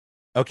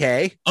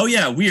 Okay. Oh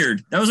yeah,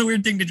 weird. That was a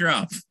weird thing to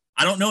drop.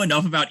 I don't know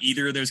enough about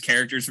either of those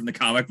characters from the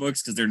comic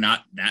books because they're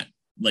not that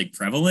like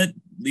prevalent,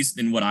 at least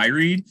in what I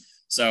read.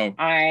 So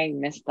I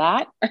missed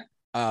that.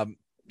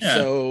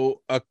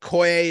 So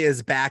Okoye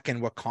is back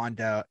in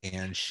Wakanda,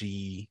 and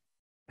she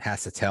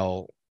has to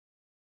tell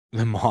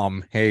the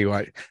mom, "Hey,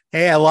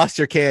 I lost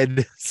your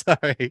kid.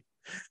 Sorry."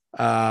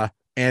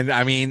 And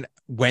I mean,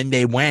 when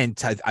they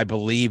went, I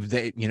believe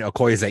that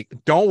Okoye's like,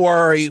 "Don't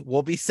worry,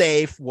 we'll be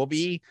safe. We'll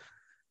be."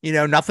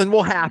 Nothing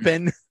will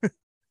happen.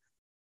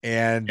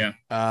 And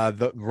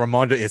the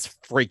Ramonda is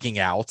freaking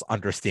out,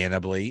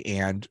 understandably,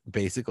 and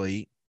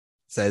basically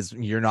says,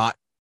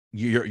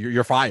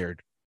 you're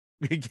fired.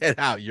 Get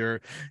out. You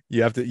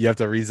have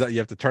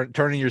to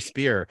turn in your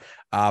spear.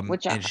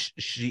 And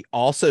she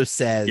also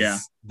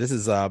says, this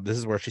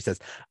is where she says,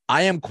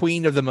 "I am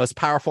queen of the most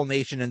powerful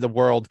nation in the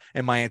world,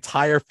 and my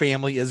entire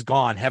family is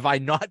gone. Have I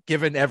not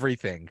given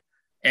everything?"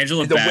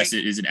 Angela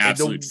Bassett is an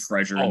absolute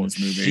treasure in this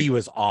movie. She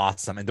was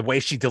awesome. And the way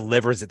she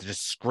delivers it,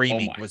 just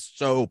screaming, was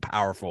so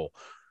powerful.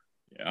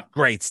 Yeah.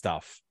 Great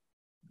stuff.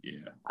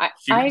 Yeah.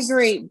 I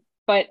agree.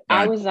 But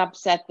I was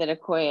upset that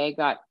Okoye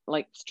got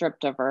like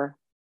stripped of her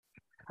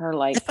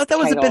like. I thought that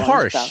was a bit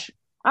harsh. Stuff.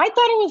 I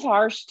thought it was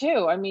harsh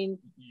too. I mean,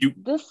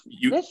 this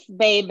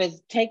babe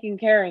is taking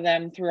care of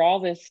them through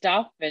all this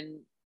stuff. And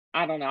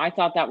I don't know. I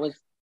thought that was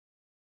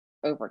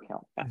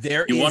overkill.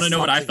 You want to know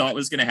what I thought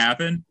was going to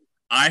happen?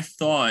 I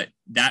thought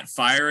that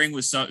firing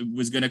was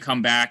going to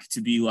come back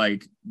to be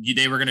like,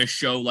 they were going to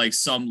show like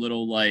some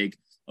little like,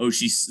 oh,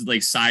 she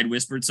like side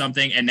whispered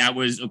something. And that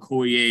was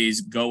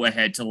Okoye's go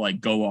ahead to like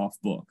go off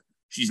book.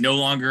 she's no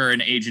longer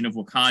an agent of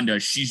Wakanda.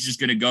 She's just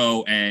going to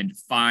go and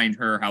find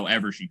her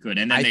however she could.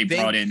 And then they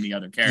brought in the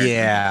other characters.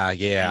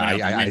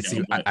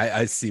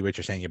 I see what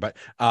you're saying. But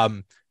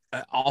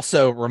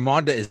also,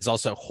 Ramonda is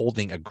also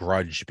holding a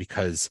grudge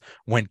because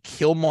when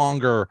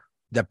Killmonger,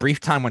 that brief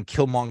time when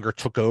Killmonger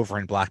took over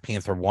in Black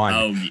Panther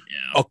 1,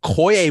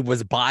 Okoye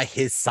was by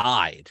his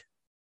side.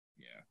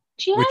 Yeah,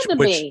 she had to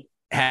be.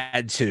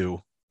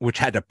 Which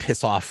had to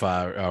piss off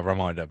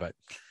Ramonda. But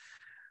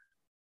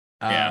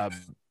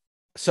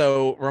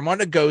so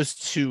Ramonda goes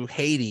to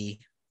Haiti,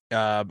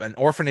 an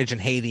orphanage in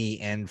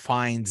Haiti, and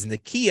finds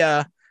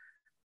Nakia.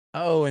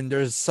 Oh, and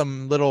there's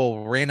some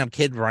little random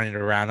kid running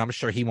around. I'm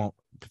sure he won't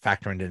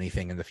factor into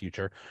anything in the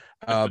future.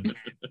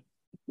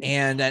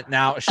 And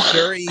now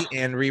Shuri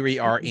and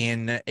Riri are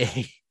in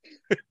a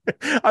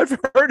I've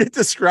heard it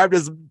described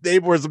as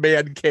Namor's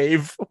man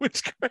cave,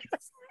 which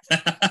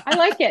I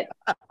like it.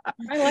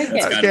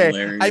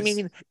 Okay. I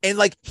mean, and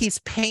like he's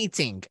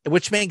painting,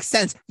 which makes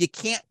sense. You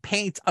can't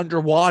paint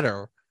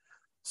underwater.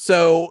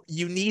 So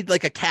you need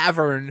like a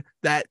cavern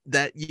that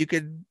you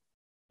could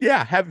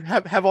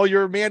have all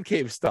your man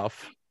cave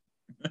stuff.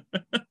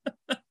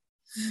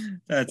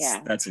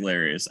 That's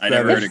hilarious. I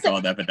never heard it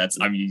called that, but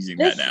I'm using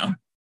that now.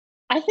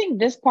 I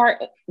think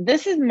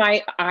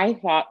I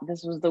thought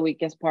this was the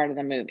weakest part of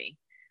the movie.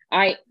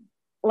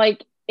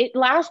 It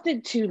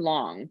lasted too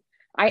long.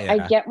 I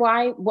get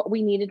what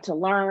we needed to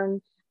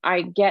learn.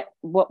 I get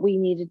what we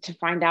needed to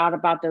find out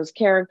about those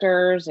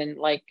characters. And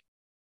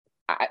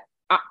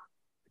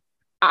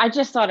I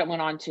just thought it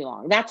went on too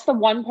long. That's the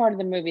one part of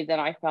the movie that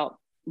I felt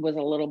was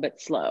a little bit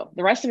slow.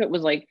 The rest of it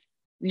was like,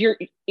 you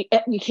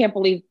can't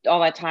believe all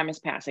that time is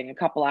passing. A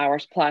couple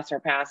hours plus are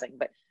passing.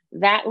 But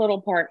that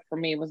little part for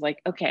me was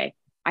like, okay,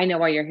 I know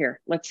why you're here.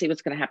 Let's see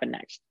what's going to happen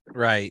next.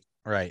 Right.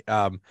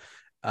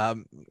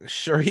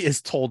 Shuri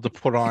is told to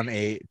put on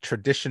a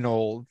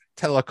traditional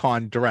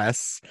telecon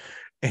dress,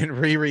 and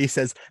Riri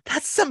says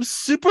that's some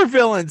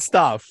supervillain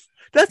stuff.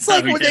 That's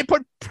like when they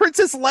put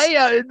Princess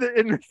Leia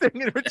in the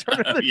thing in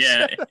Return of the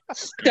Jedi.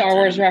 Star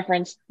Wars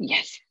reference.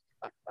 Yes.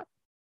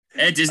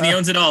 And Disney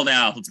owns it all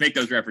now. Let's make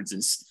those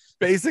references.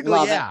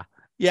 Basically,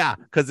 yeah,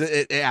 because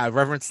it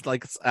referenced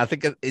like I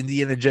think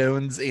Indiana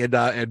Jones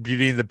and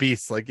Beauty and the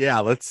Beast. Like,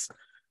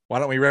 why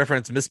don't we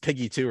reference Miss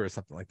Piggy too or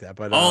something like that?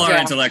 But all our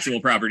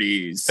intellectual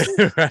properties,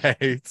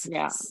 right?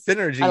 Yeah,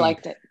 synergy. I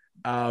liked it.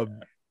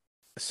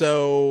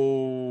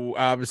 So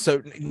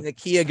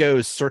Nakia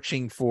goes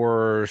searching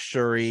for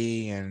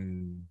Shuri,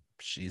 and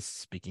she's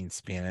speaking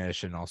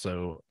Spanish and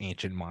also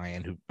ancient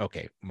Mayan.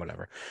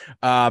 Whatever.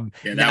 That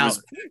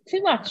was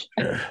too much.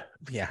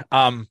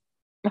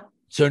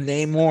 So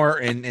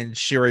Namor and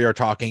Shuri are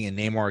talking, and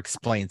Namor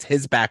explains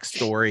his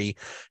backstory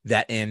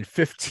that in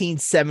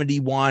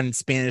 1571,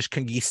 Spanish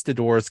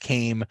conquistadors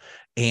came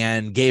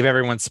and gave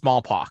everyone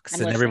smallpox,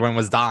 and everyone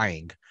was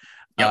dying.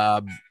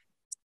 Yep.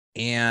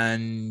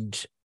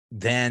 And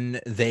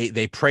then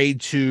they prayed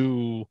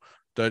to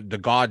the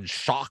god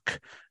Shock,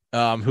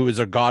 who is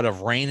a god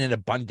of rain and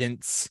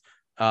abundance,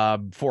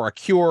 for a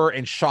cure,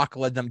 and Shock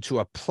led them to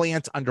a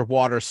plant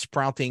underwater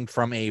sprouting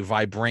from a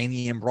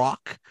vibranium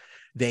rock.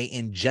 They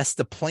ingest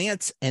the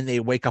plant and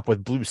they wake up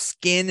with blue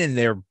skin, and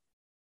they're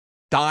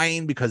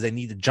dying because they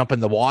need to jump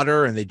in the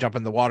water, and they jump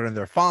in the water and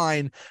they're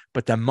fine.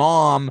 But the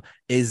mom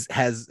is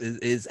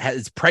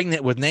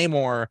pregnant with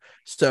Namor.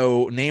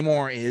 So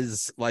Namor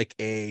is like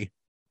a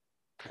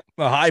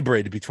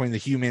hybrid between the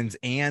humans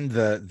and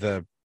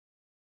the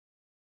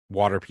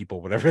water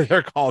people, whatever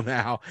they're called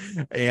now.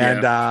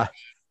 And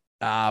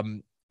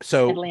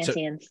so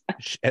Atlanteans.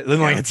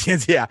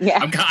 Atlanteans, yeah.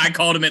 I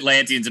called them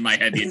Atlanteans in my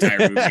head the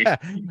entire movie.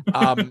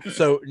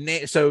 So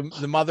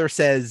the mother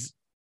says,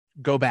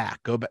 go back,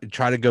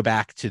 try to go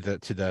back to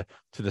the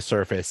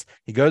surface.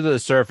 He goes to the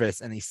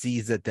surface and he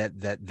sees that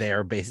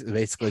they're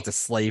basically it's a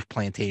slave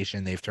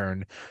plantation. They've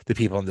turned the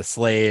people into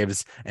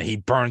slaves, and he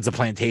burns the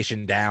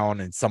plantation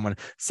down. And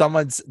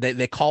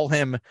they call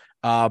him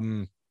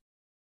El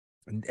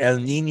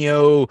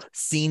Nino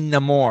Sin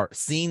Amor.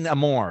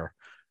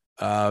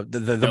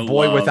 The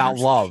boy without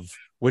love,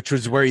 which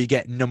was where you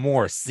get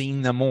Namor,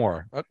 seen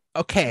Namor.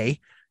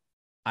 Okay,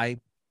 I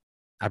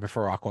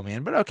prefer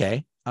Aquaman, but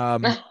okay.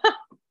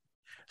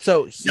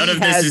 So none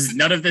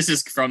of this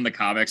is from the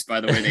comics, by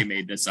the way. They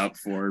made this up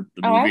for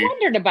the movie. I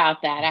wondered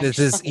about that. Actually. This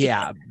is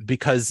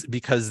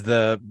because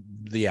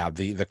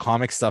the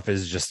comic stuff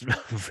is just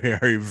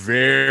very,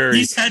 very.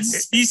 He's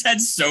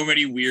had so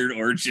many weird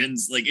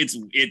origins. Like it's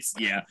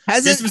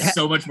this was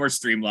so much more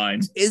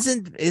streamlined.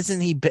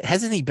 Hasn't he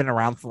been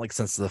around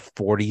since the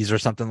 40s or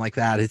something like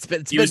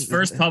that? He was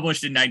first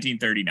published in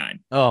 1939.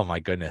 Oh my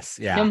goodness!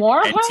 Yeah.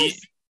 Namor.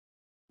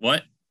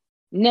 What?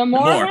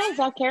 Namor is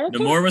that character?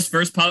 Namor was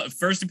first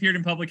appeared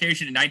in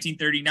publication in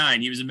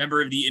 1939. He was a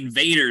member of the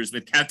Invaders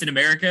with Captain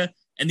America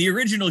and the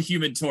original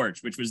Human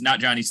Torch, which was not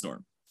Johnny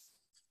Storm.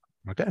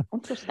 Okay.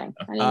 Interesting.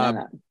 I didn't know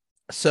that.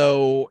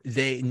 So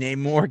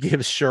Namor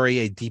gives Shuri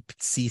a deep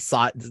sea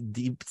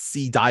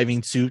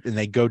diving suit, and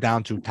they go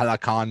down to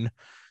Talakan.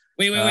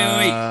 Wait.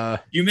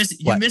 You missed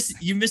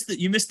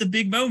the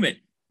big moment.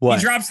 What?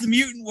 He drops the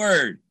mutant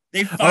word.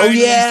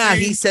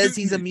 He says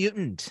he's a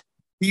mutant.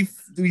 We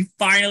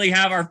finally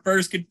have our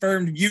first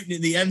confirmed mutant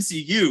in the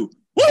MCU.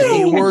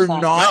 They were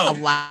not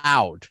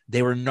allowed.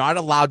 They were not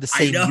allowed to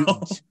say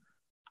mutant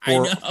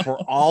for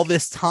all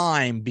this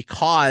time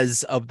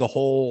because of the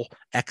whole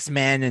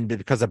X-Men and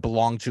because it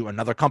belonged to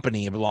another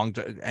company.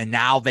 And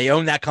now they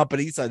own that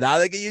company, so now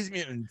they can use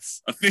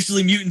mutants.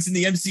 Officially mutants in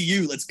the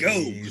MCU. Let's go.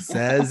 He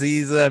says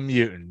he's a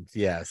mutant.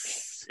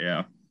 Yes.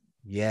 Yeah.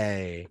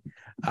 Yay.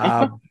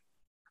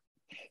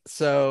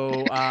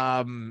 So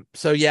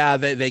yeah,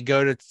 they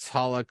go to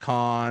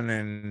Telecon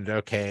and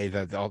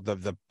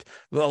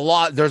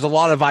there's a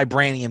lot of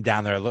vibranium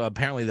down there.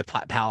 Apparently the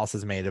palace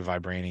is made of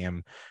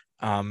vibranium.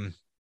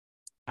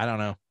 I don't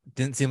know.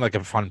 Didn't seem like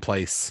a fun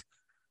place.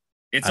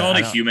 It's all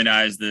to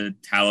humanize the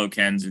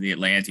Talokans or the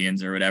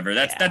Atlanteans or whatever.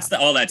 That's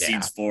all that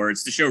scene's for.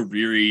 It's to show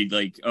Riri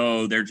like,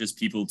 oh, they're just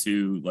people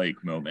too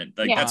moment.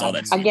 Like that's all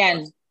that.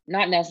 Again,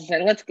 not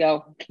necessary. Let's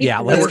go.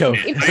 Let's go.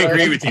 I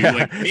agree with you.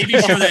 Like maybe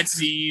show that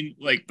scene,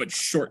 but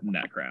shorten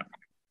that crap.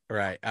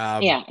 Right.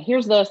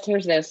 Here's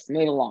this.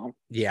 Move along.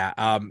 Yeah.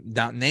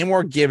 Now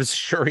Namor gives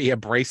Shuri a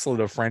bracelet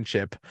of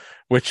friendship,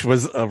 which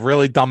was a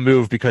really dumb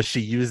move because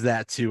she used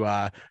that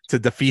to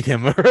defeat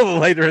him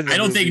later in the I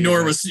don't movie. think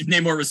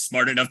Namor was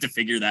smart enough to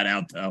figure that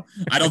out, though.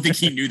 I don't think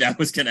he knew that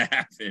was going to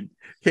happen.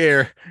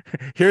 You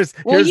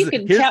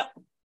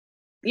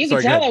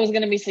can tell that was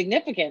going to be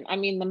significant. I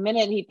mean, the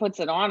minute he puts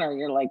it on her,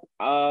 you're like,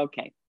 oh,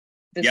 okay.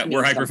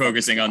 We're hyper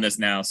focusing on this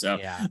now. So,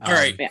 all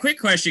right. Quick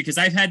question, because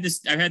I've had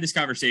this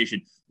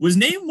conversation. Was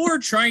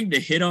Namor trying to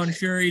hit on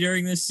Shuri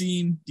during this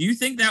scene? Do you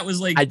think that was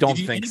like? I don't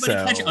think so.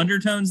 Anybody catch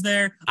undertones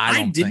there?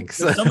 I didn't think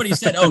so. Somebody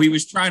said, "Oh, he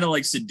was trying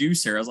to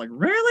seduce her." I was like,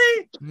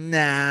 really?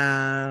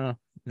 No.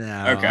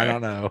 Okay. I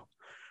don't know.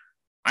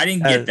 I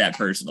didn't get that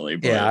personally.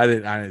 But... Yeah, I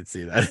didn't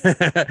see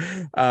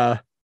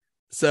that.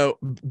 So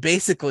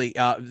basically,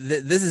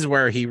 this is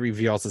where he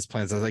reveals his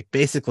plans. I was like,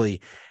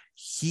 basically,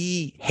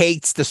 he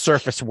hates the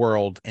surface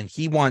world and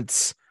he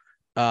wants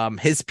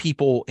his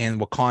people in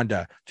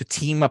Wakanda to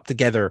team up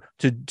together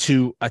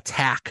to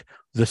attack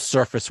the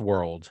surface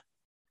world,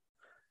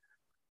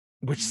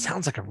 which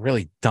sounds like a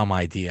really dumb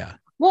idea.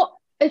 Well,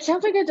 it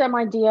sounds like a dumb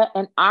idea,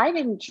 and I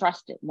didn't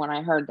trust it when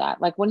I heard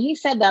that. Like when he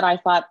said that, I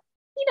thought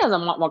he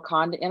doesn't want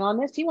Wakanda in on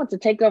this. He wants to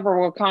take over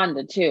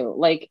Wakanda too.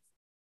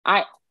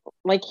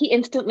 He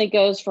instantly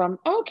goes from,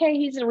 okay,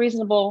 he's a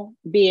reasonable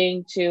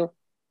being to,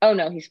 oh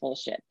no, he's full of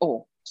shit.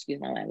 Oh,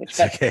 excuse my language,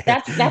 but okay.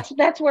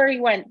 that's where he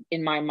went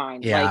in my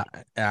mind.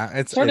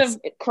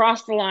 It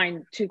crossed the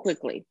line too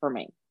quickly for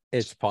me.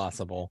 It's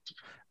possible.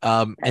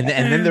 And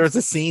then there's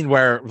a scene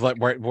where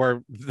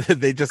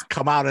they just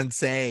come out and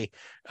say,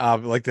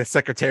 the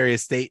Secretary of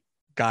State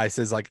guy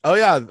says like, oh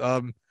yeah,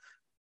 the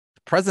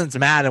president's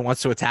mad and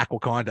wants to attack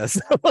Wakanda.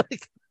 So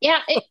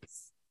Yeah,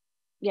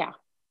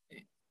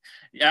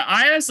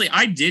 I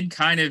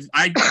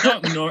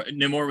thought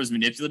Namor was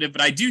manipulative,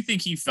 but I do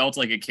think he felt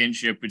like a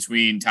kinship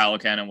between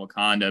Talokan and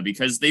Wakanda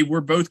because they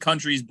were both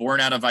countries born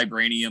out of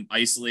vibranium,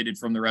 isolated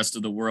from the rest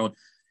of the world.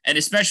 And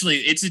especially,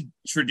 it's a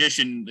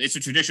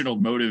traditional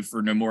motive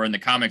for Namor in the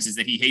comics is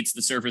that he hates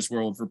the surface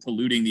world for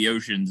polluting the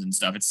oceans and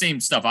stuff. It's same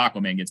stuff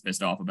Aquaman gets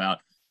pissed off about.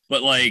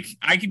 But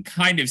I could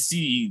kind of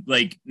see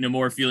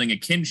Namor feeling a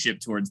kinship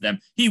towards them.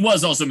 He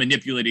was also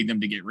manipulating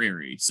them to get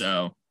Riri.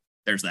 So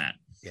there's that.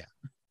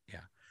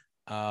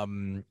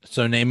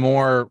 So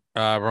Namor,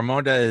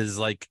 Ramonda is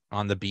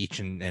on the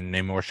beach and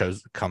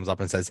Namor comes up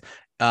and says,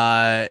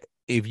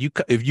 if you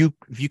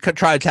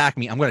try to attack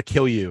me, I'm going to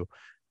kill you.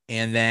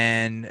 And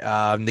then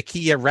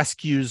Nakia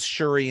rescues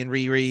Shuri and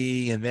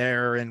Riri, and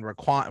they're in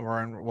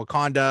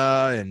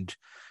Wakanda,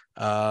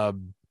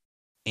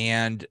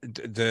 and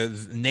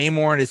the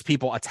Namor and his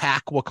people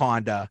attack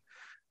Wakanda.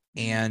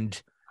 And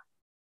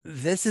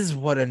this is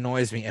what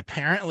annoys me.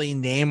 Apparently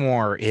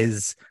Namor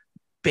is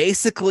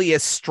basically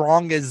as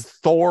strong as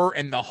Thor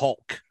and the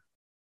Hulk.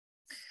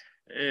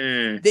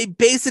 They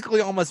basically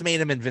almost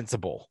made him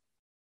invincible.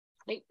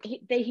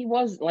 He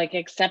was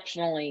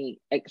exceptionally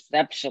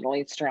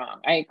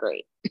strong. I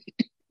agree.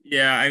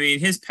 Yeah, I mean,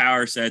 his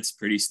power set's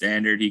pretty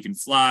standard. He can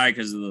fly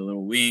because of the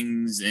little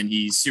wings, and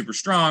he's super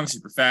strong,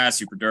 super fast,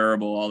 super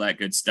durable, all that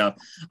good stuff.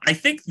 I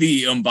think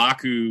the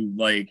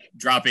M'Baku,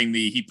 dropping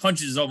he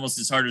punches almost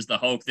as hard as the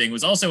Hulk thing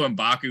was also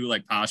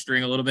M'Baku,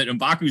 posturing a little bit.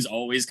 M'Baku's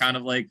always kind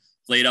of,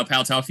 played up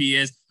how tough he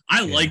is.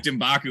 I liked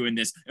M'Baku in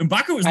this.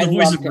 M'Baku was the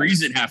voice of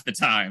reason half the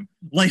time.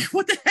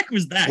 What the heck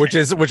was that? Which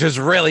is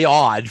really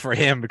odd for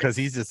him because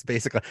he is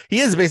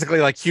basically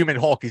like human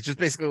Hulk. He's just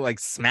basically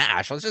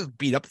smash. Let's just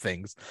beat up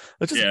things.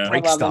 Let's just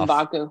break stuff.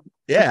 M'Baku.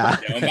 Yeah.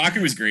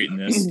 M'Baku was great in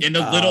this. In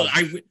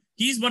the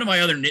he's one of my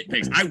other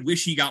nitpicks. I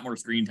wish he got more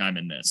screen time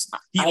in this.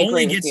 He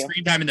only gets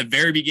screen time in the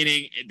very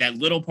beginning, that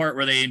little part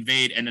where they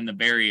invade, and then the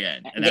very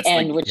end. And that's the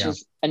end, which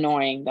is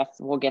annoying.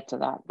 We'll get to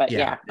that, but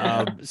yeah.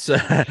 So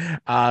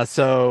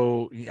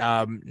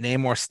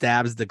Namor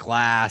stabs the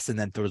glass and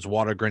then throws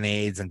water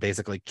grenades and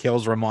basically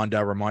kills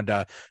Ramonda.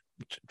 Ramonda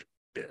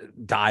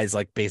dies,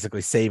 like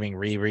basically saving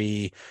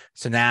Riri.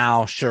 So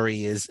now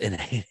Shuri is in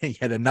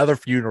yet another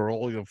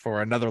funeral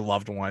for another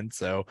loved one.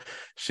 So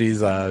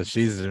she's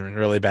in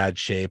really bad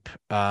shape.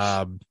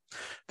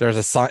 There's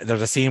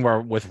a scene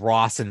where with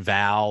Ross and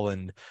Val,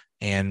 and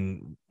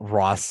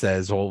Ross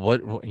says, well,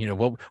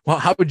 well,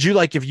 how would you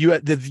like if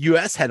the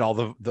US had all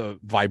the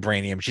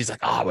vibranium? She's like,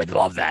 oh, I would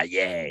love that.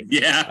 Yay.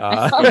 Yeah.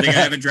 I think I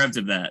haven't dreamt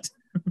of that.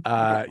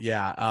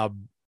 Yeah.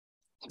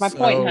 That's my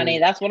point, honey.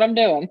 That's what I'm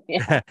doing.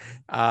 Yeah.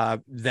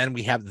 Then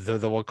we have the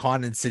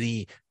Wakandan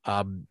city.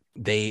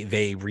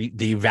 They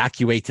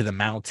evacuate to the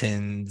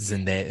mountains,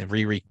 and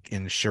Riri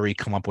and Shuri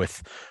come up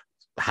with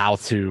how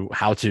to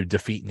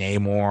defeat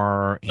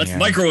Namor. Let's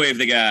microwave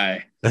the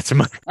guy. That's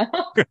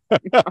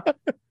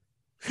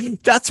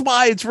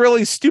why it's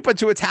really stupid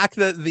to attack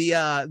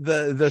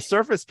the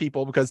surface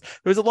people, because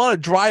there's a lot of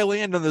dry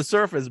land on the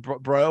surface,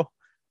 bro.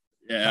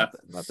 Yeah,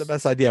 not the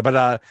best idea.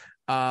 But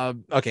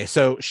okay,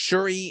 so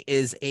Shuri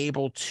is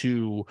able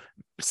to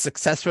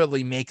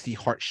successfully make the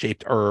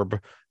heart-shaped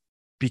herb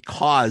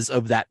because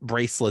of that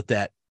bracelet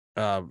that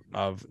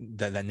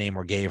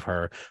Namor gave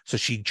her. So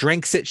she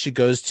drinks it. She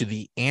goes to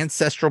the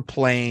ancestral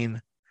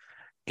plane,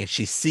 and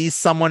she sees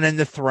someone in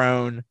the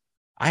throne.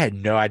 I had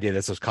no idea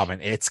this was coming.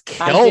 It's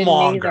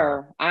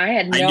Killmonger.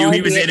 I knew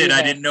he was in it.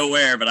 I didn't know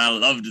where, but I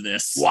loved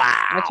this.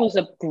 Wow, this was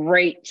a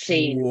great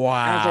scene.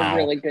 Wow, that was a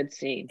really good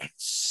scene.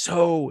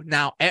 So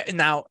now,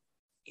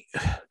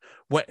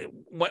 what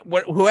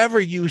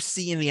whoever you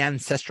see in the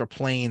ancestral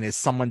plane is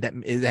someone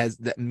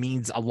that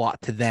means a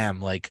lot to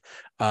them. Like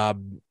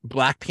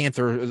Black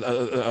Panther,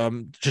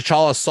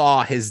 T'Challa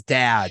saw his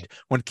dad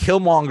when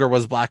Killmonger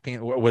was Black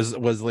Panther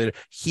was later.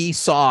 He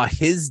saw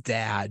his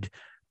dad,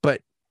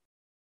 but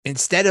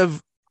instead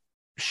of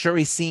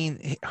Shuri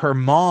seeing her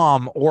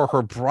mom or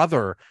her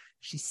brother,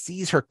 she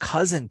sees her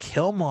cousin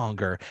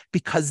Killmonger,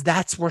 because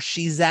that's where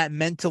she's at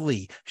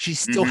mentally. She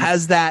still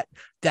has that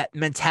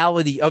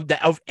mentality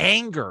of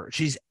anger.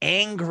 She's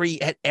angry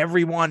at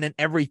everyone and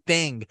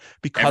everything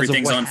because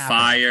everything's of what on happened.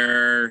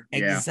 Fire.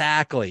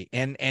 Exactly.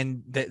 And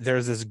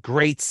there's this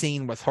great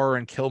scene with her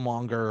and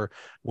Killmonger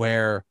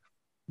where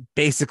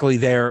basically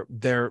they're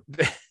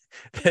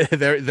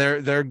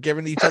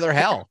giving each other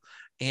hell.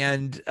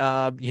 And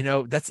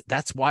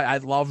that's why I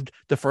loved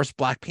the first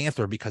Black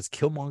Panther, because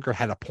Killmonger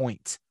had a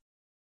point.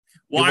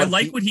 Well, I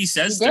like what he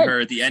says to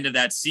her at the end of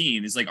that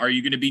scene. It's like, are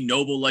you going to be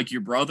noble like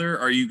your brother? Or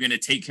are you going to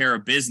take care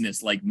of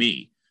business like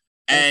me?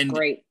 And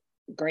great.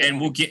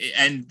 And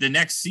and the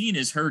next scene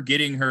is her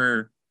getting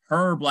her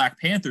Black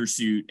Panther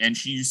suit,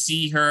 and you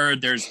see her.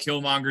 There's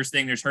Killmonger's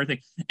thing. There's her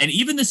thing, and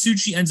even the suit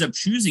she ends up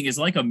choosing is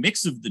like a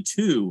mix of the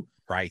two.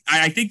 Right.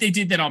 I think they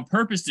did that on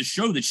purpose to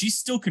show that she's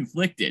still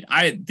conflicted.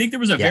 I think there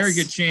was a very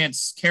good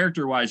chance,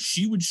 character-wise,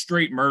 she would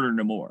straight murder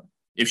Namor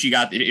if she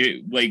got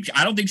it. Like,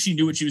 I don't think she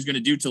knew what she was going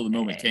to do till the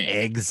moment came.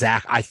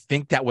 Exactly. I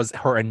think that was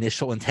her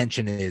initial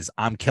intention: is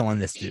I'm killing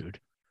this dude.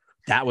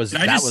 Can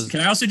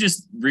I also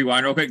just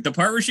rewind real quick? The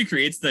part where she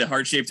creates the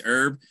heart-shaped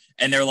herb,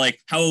 and they're like,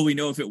 "How will we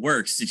know if it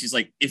works?" And she's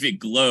like, "If it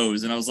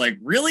glows." And I was like,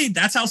 "Really?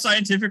 That's how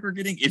scientific we're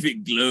getting? If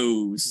it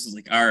glows?" I was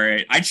like, "All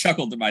right." I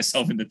chuckled to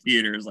myself in the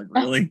theater. I was like,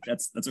 "Really?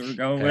 That's what we're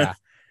going with."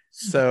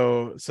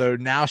 So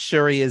now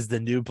Shuri is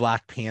the new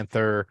Black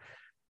Panther,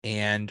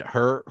 and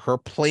her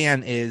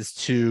plan is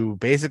to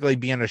basically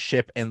be on a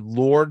ship and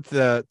lure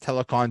the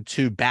Telecon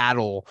to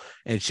battle.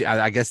 And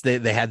I guess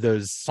they had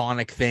those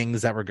sonic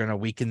things that were going to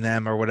weaken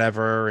them or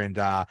whatever. And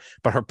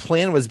but her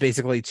plan was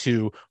basically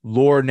to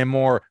lure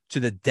Namor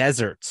to the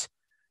desert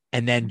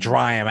and then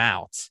dry him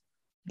out.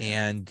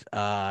 And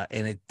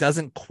it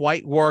doesn't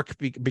quite work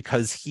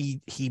because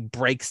he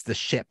breaks the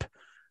ship.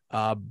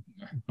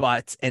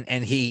 But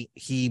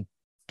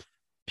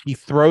he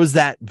throws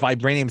that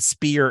vibranium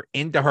spear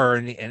into her,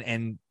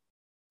 and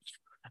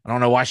I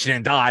don't know why she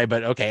didn't die,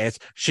 but okay,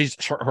 she's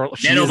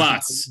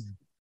nanobots.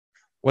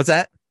 What's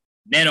that?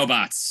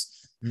 Nanobots.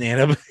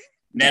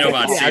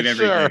 Nanobots save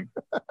everything.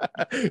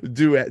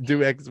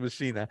 Do ex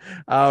machina.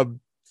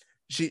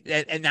 She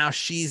and now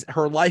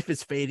her life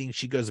is fading.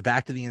 She goes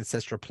back to the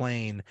ancestral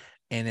plane,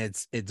 and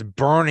it's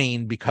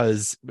burning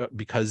because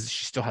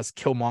she still has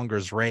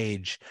Killmonger's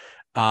rage.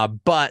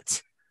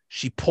 But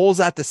she pulls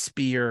out the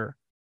spear.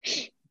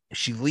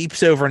 She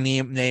leaps over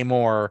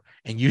Namor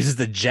and uses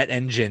the jet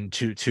engine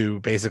to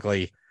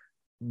basically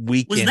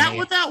weaken. Was that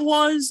what that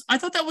was? I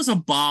thought that was a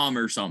bomb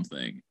or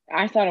something.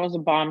 I thought it was a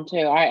bomb too.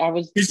 I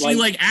was because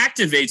she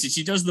activates it.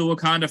 She does the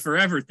Wakanda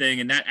Forever thing,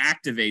 and that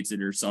activates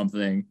it or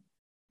something.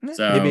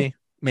 So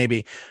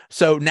maybe.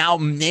 So now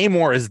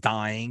Namor is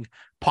dying.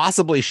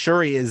 Possibly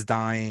Shuri is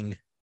dying,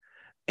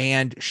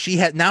 and she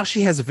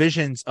has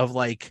visions of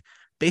like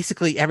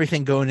basically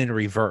everything going in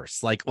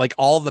reverse, like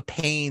all the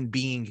pain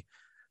being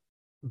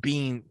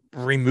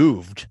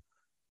removed,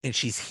 and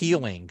she's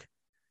healing.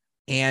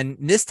 And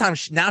this time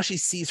now she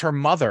sees her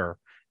mother,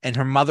 and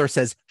her mother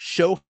says,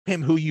 "Show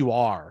him who you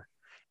are."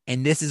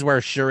 And this is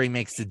where Shuri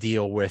makes the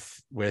deal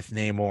with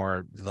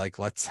Namor, like,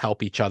 let's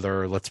help each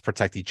other, let's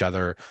protect each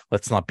other,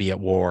 let's not be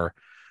at war.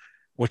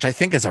 which I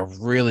think is a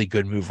really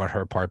good move on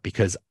her part,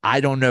 because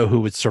I don't know who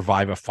would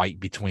survive a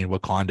fight between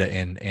Wakanda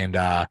and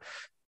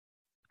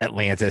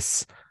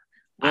Atlantis.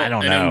 Well, I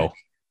don't and know.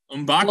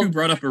 M'Baku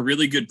brought up a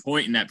really good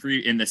point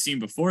in the scene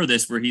before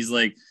this, where he's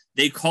like,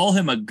 they call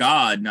him a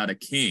god, not a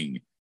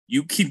king.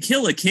 You can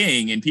kill a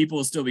king and people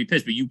will still be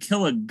pissed, but you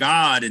kill a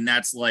god and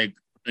that's like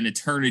an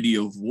eternity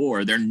of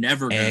war. They're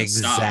never going to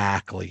stop.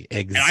 Exactly.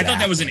 And I thought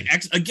that was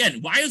again,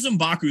 why is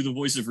M'Baku the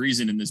voice of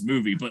reason in this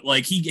movie? But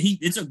like he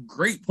it's a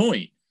great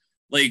point.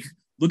 Like,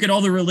 look at all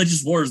the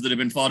religious wars that have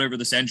been fought over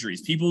the centuries.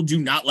 People do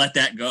not let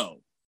that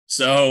go.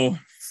 So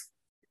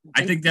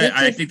I think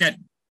that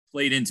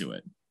played into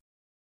it.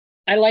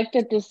 I like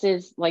that this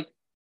is like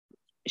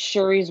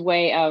Shuri's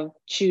way of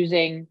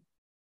choosing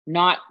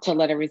not to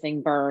let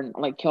everything burn,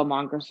 like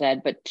Killmonger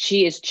said, but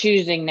she is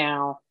choosing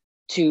now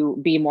to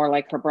be more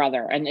like her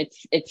brother. And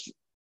it's it's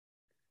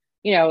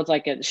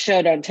like a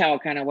show don't tell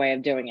kind of way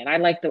of doing it. I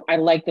like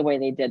the way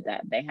they did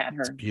that. They had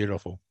her. It's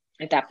beautiful.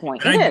 At that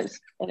point. It is.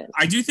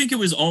 I do think it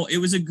was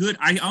a good,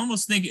 I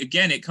almost think,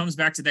 again, it comes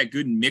back to that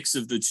good mix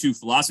of the two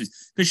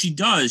philosophies,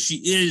 because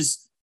she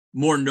is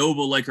more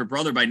noble like her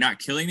brother by not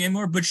killing him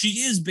anymore, but she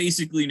is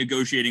basically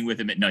negotiating with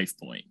him at knife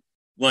point.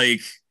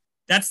 Like,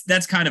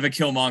 that's kind of a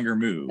Killmonger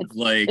move.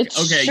 It's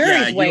okay,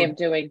 Shuri's way of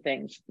doing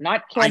things,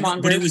 not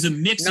Killmonger. But it was a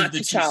mix of the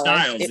two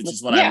styles, which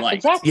is what I like.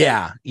 Exactly.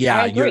 Yeah.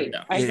 I agree.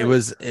 It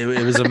was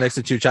a mix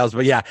of two styles,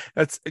 but yeah,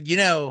 that's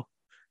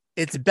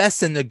it's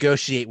best to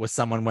negotiate with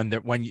someone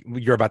when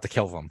you're about to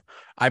kill them.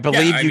 I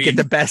believe get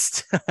the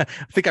best. I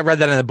think I read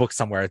that in a book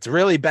somewhere. It's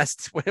really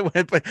best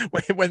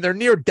when they're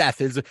near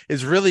death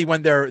is really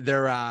when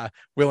they're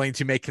willing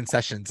to make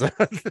concessions.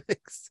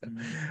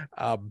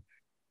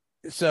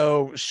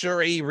 So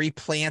Shuri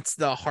replants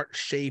the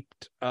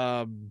heart-shaped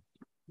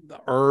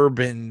herb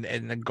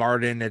in the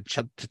garden at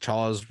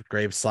T'Challa's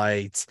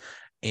gravesite,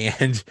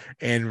 and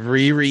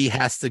Riri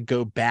has to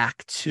go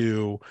back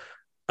to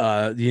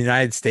the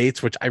United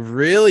States, which I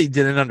really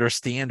didn't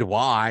understand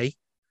why.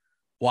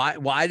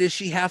 Why does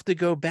she have to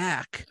go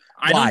back?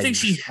 I don't think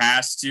she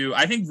has to.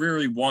 I think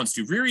Riri wants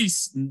to. Riri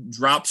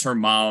drops her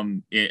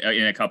mom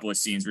in a couple of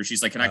scenes where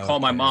she's like, "Can I call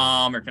my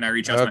mom, or can I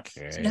reach out?"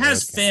 She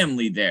has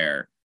family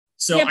there,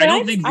 so I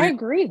don't think. I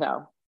agree,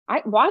 though.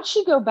 Why'd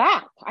she go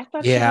back? I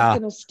thought she was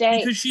going to stay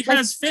because she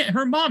has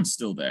her mom's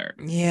still there.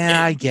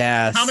 Yeah, I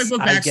guess. Comic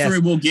book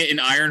backstory we'll get in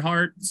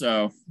Ironheart.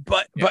 So,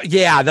 but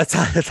yeah, that's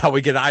how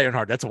we get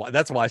Ironheart. That's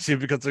why she,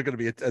 because there's going to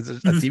be a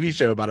TV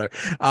show about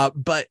her.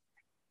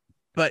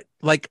 But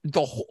like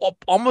the whole,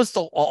 almost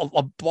a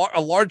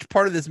large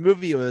part of this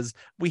movie was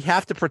we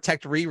have to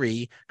protect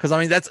Riri, because I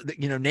mean that's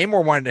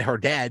Namor wanted her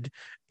dead,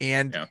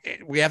 and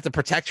we have to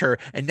protect her,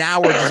 and now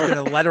we're just going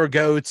to let her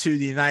go to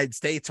the United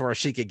States where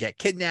she could get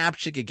kidnapped,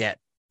 she could get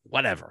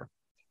whatever.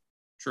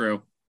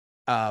 True.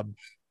 I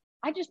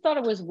just thought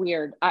it was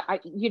weird. Now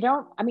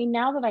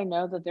that I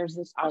know that there's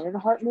this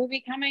Ironheart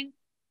movie coming,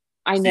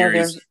 I know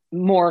there's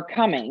more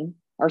coming,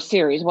 or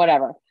series,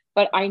 whatever.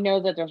 But I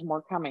know that there's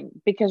more coming,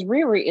 because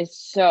Riri is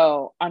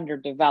so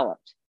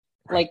underdeveloped.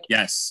 Like,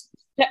 yes.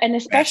 And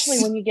especially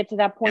when you get to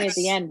that point at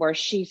the end where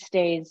she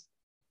stays,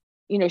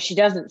 she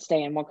doesn't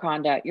stay in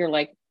Wakanda. You're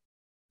like,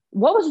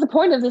 what was the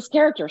point of this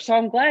character? So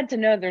I'm glad to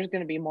know there's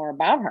going to be more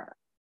about her.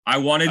 I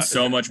wanted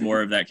so much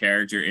more of that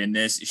character in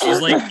this.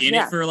 She's like in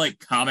it for like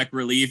comic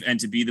relief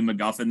and to be the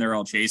MacGuffin they're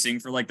all chasing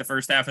for like the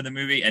first half of the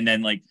movie. And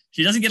then like,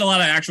 she doesn't get a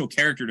lot of actual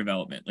character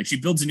development. Like, she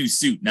builds a new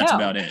suit and that's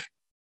about it.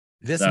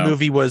 This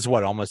movie was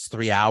almost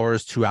 3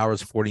 hours, 2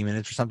 hours, 40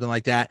 minutes or something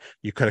like that.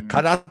 You could have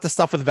cut out the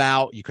stuff with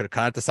Val. You could have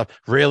cut out the stuff.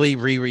 Really,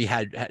 Riri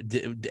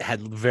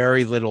had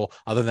very little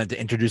other than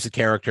to introduce a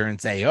character and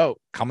say, "Oh,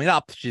 coming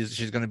up,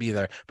 she's going to be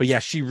there." But yeah,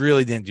 she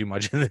really didn't do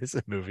much in this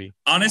movie.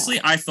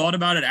 Honestly, I thought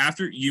about it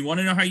after. You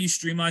want to know how you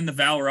streamline the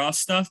Val Ross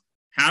stuff?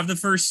 Have the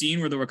first scene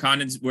where the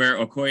Wakandans, where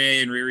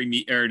Okoye and Riri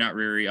meet, or not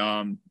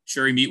Riri,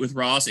 Shuri meet with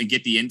Ross and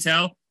get the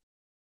intel.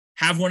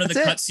 Have one of the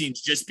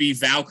cutscenes just be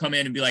Val come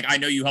in and be like, "I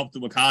know you helped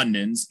the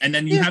Wakandans," and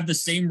then you have the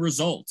same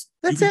result.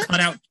 You can cut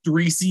out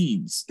 3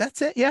 scenes.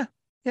 That's it. Yeah,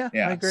 I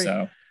agree.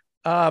 So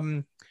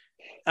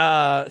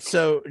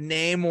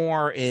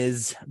Namor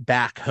is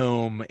back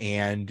home,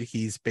 and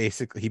he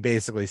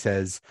basically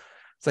says,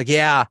 "It's like,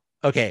 yeah,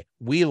 okay,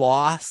 we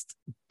lost,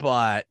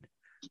 but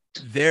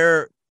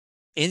they're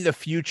in the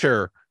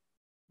future."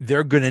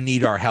 They're going to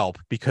need our help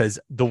because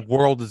the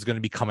world is going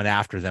to be coming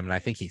after them. And I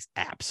think he's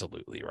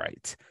absolutely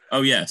right.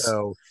 Oh, yes.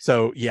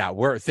 So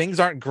yeah, things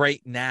aren't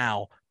great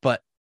now,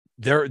 but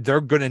they're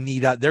going to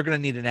need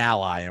an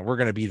ally, and we're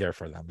going to be there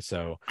for them.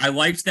 So I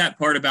liked that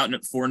part about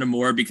for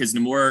Namor, because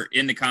Namor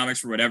in the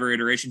comics, for whatever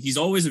iteration, he's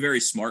always a very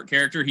smart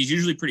character. He's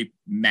usually pretty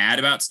mad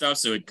about stuff,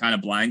 so it kind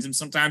of blinds him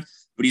sometimes,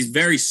 but he's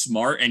very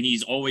smart, and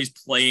he's always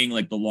playing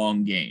like the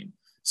long game.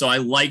 So I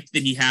liked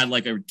that he had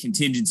like a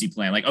contingency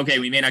plan. Like, okay,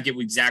 we may not get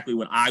exactly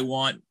what I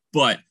want,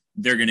 but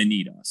they're going to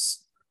need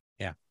us.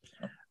 Yeah.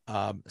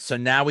 So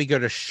now we go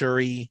to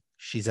Shuri.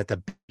 She's at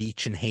the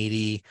beach in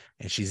Haiti,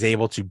 and she's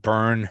able to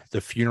burn the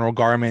funeral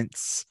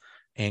garments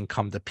and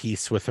come to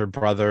peace with her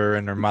brother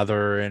and her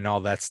mother and all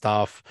that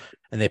stuff.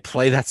 And they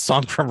play that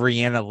song from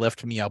Rihanna,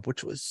 Lift Me Up,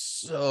 which was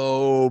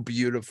so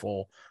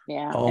beautiful.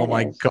 Yeah. Oh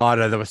my God.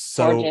 That was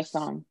gorgeous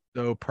song.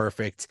 So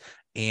perfect.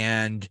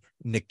 And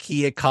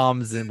Nakia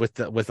comes in with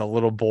a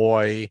little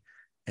boy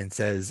and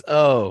says,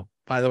 "Oh,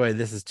 by the way,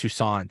 this is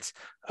Toussaint.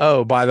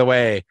 Oh, by the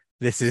way,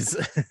 this is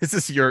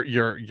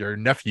your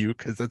nephew,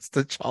 because it's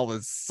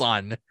T'Challa's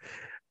son."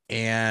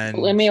 And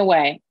blew me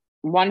away.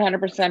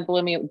 100%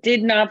 blew me.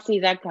 Did not see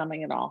that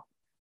coming at all.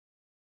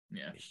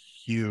 Yeah.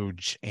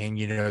 Huge. And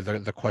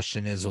the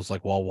question was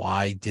like, well,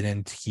 why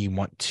didn't he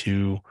want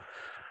to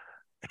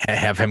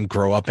have him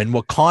grow up in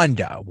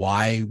Wakanda?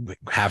 Why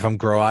have him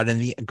grow up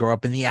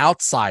in the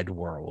outside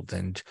world?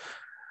 And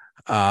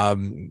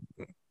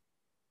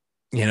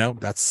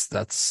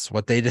that's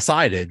what they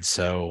decided.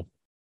 So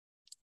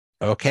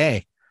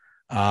okay.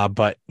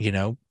 But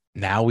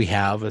now we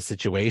have a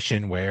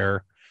situation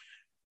where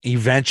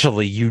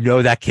eventually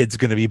that kid's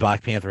going to be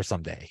Black Panther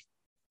someday.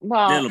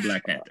 Well, little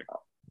Black Panther.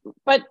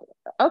 But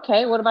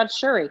okay, what about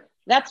Shuri?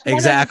 That's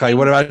exactly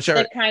what about Shuri?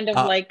 That kind of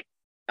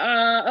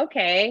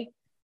okay,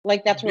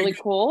 like that's really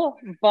cool,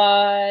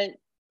 but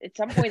at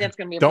some point that's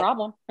going to be a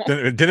problem.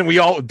 Didn't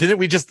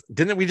we just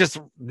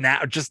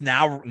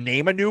now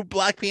name a new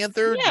Black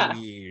Panther? Yeah.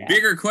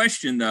 Bigger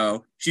question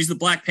though. She's the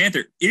Black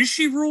Panther. Is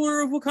she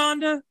ruler of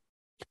Wakanda?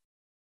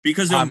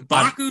 Because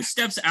M'Baku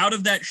steps out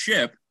of that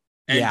ship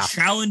and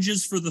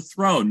challenges for the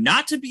throne,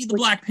 not to be the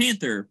Black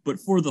Panther, but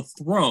for the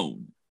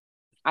throne.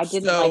 I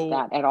didn't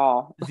like that at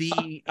all.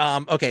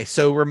 Okay,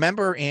 so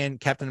remember in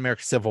Captain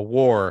America: Civil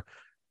War,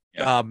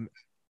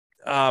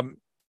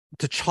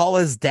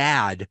 T'Challa's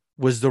dad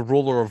was the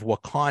ruler of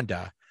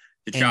Wakanda.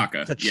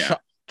 T'Chaka,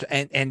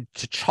 and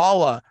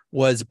T'Challa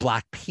was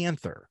Black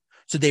Panther.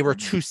 So they were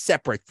two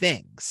separate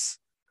things.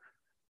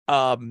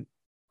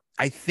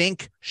 I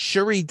think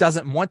Shuri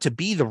doesn't want to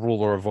be the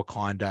ruler of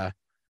Wakanda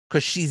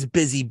because she's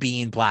busy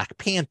being Black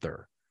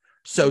Panther.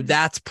 So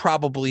that's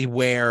probably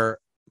where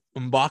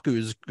M'Baku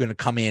is going to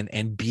come in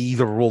and be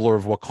the ruler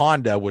of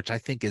Wakanda, which I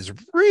think is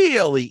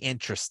really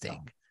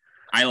interesting.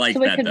 I like that.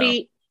 So it could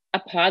be a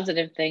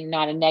positive thing,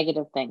 not a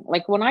negative thing.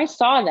 Like when I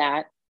saw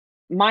that,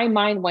 my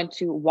mind went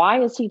to,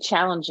 why is he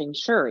challenging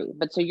Shuri?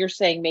 But so you're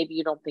saying maybe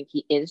you don't think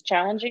he is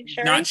challenging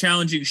Shuri? Not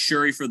challenging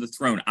Shuri for the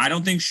throne. I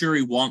don't think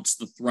Shuri wants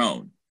the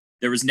throne.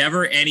 There was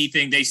never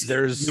anything.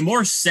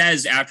 Namor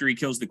says after he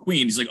kills the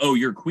queen, he's like, "Oh,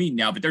 you're queen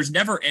now," but there's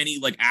never any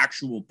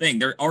actual thing.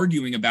 They're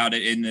arguing about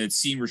it in the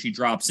scene where she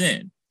drops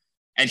in.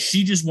 And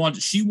she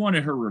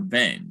wanted her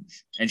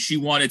revenge, and she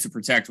wanted to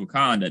protect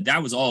Wakanda.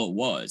 That was all it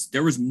was.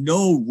 There was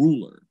no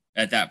ruler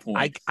at that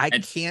point. I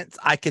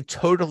could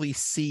totally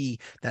see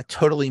that.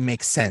 Totally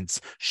makes sense.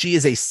 She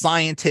is a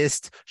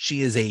scientist.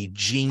 She is a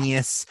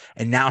genius,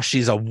 and now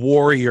she's a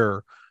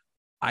warrior.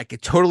 I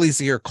could totally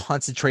see her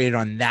concentrated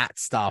on that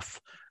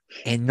stuff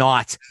and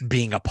not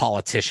being a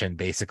politician,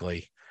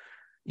 basically.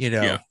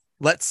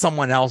 Let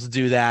someone else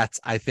do that.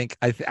 I think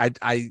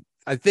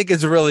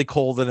it's really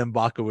cool that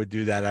M'Baku would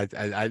do that.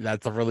 I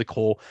that's a really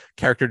cool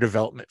character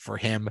development for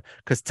him,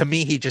 because to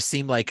me he just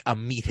seemed like a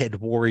meathead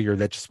warrior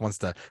that just wants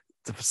to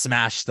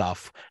smash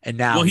stuff. And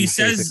now he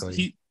says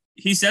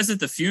at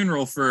the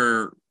funeral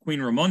for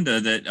Queen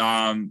Ramonda that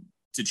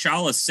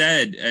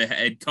T'Challa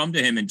had come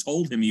to him and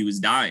told him he was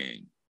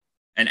dying,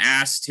 and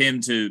asked him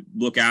to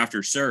look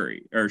after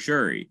Shuri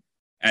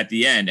at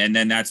the end. And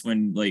then that's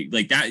when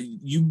like that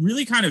you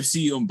really kind of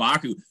see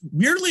M'Baku.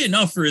 Weirdly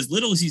enough, for as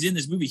little as he's in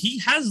this movie, he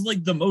has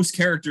the most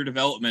character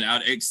development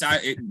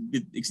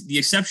the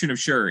exception of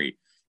Shuri.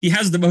 He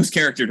has the most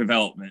character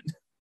development.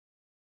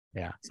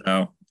 Yeah.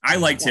 So I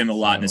liked him a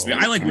lot in this movie.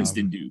 I like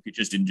Winston Duke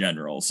just in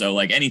general. So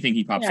anything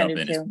he pops up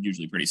in is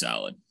usually pretty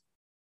solid.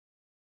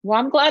 Well,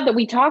 I'm glad that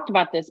we talked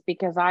about this,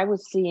 because I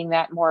was seeing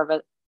that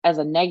more as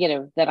a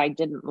negative that I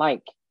didn't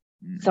like.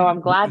 So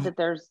I'm glad that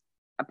there's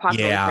a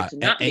possibility for it to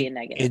not be a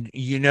negative. And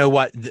you know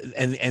what?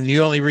 And the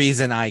only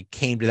reason I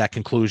came to that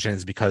conclusion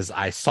is because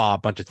I saw a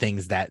bunch of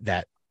things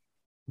that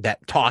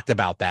talked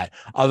about that.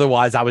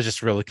 Otherwise, I was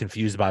just really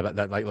confused by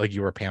that. Like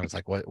you were, Pam. It's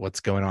like,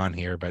 what's going on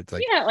here? But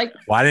it's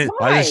why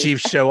did she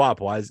show up?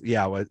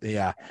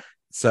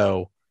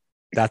 So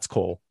that's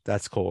cool.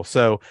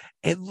 So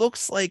it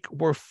looks like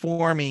we're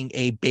forming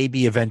a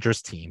baby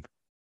Avengers team.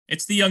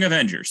 It's the Young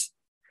Avengers.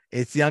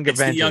 The Young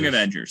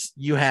Avengers.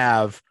 You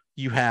have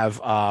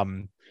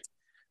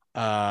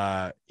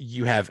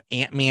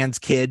Ant-Man's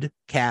kid,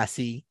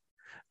 Cassie.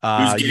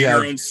 Who's getting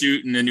her own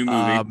suit in a new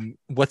movie.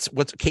 What's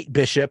Kate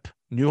Bishop,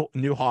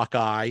 new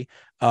Hawkeye,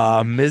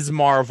 Ms.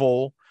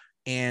 Marvel,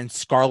 and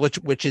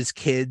Scarlet Witch's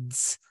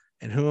kids.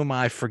 And who am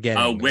I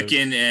forgetting?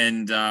 Wiccan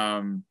and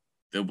the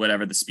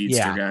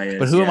speedster guy is.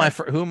 But who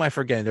am I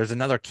forgetting? There's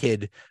another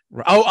kid.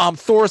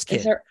 Thor's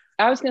kid.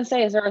 I was going to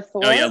say, is there a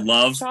Thor? Oh, yeah,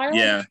 Love.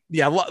 Child?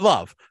 Yeah,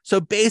 Love.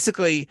 So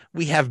basically,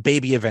 we have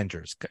baby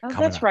Avengers.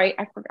 That's right.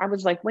 I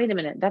was like, wait a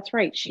minute. That's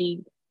right. She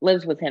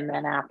lives with him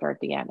then after at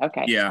the end.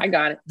 Okay. Yeah. I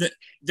got it.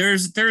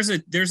 There's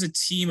a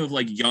team of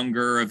like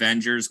younger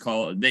Avengers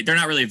called, they're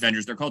not really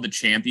Avengers. They're called the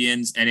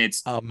Champions. And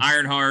it's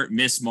Ironheart,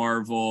 Miss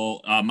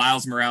Marvel,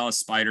 Miles Morales,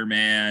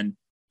 Spider-Man,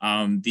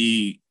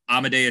 the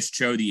Amadeus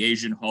Cho, the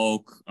Asian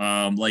Hulk.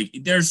 Like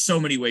there's so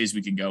many ways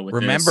we can go with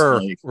this.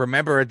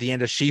 Remember at the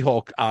end of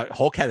She-Hulk,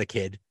 Hulk had a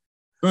kid.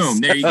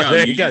 Boom! There you go.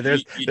 There you go.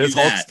 There's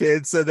Hulk's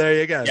kids, so there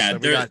you go. Yeah,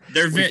 so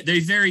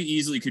they very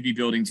easily could be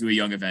building to a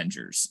Young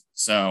Avengers.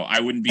 So I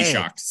wouldn't be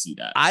shocked to see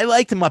that. I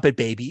liked Muppet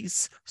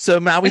Babies, so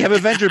now we have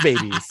Avenger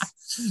Babies.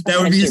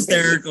 That would be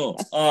hysterical.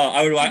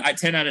 I would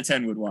watch. 10 out of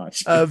 10 would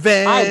watch.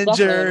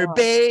 Avenger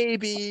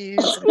Babies.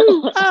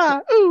 Ooh,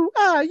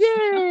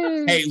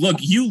 yay! Hey, look,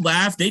 you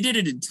laugh. They did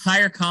an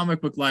entire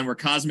comic book line where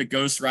Cosmic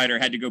Ghost Rider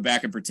had to go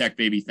back and protect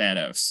baby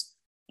Thanos.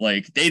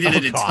 Like they did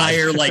an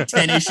entire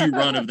 10-issue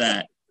run of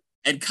that.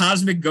 And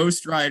Cosmic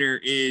Ghost Rider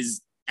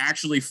is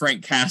actually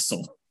Frank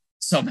Castle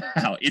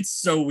somehow. It's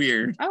so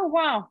weird. Oh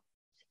wow.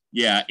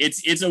 Yeah,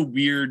 it's a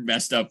weird,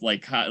 messed up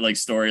like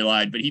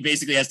storyline, but he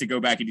basically has to go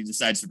back and he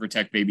decides to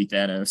protect baby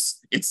Thanos.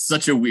 It's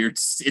such a weird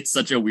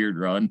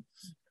run.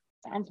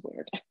 Sounds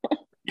weird.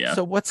 Yeah.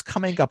 So what's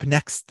coming up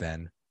next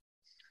then?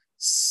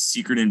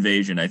 Secret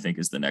Invasion, I think,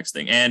 is the next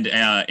thing. And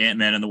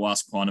Ant-Man and the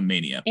Wasp: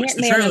 Quantumania, which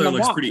Ant-Man the trailer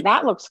looks pretty.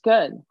 That looks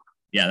good.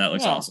 Yeah, that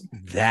looks awesome.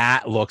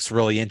 That looks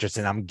really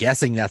interesting. I'm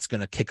guessing that's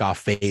going to kick off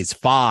phase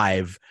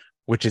 5,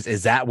 which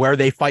is that where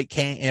they fight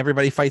Kang?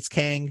 Everybody fights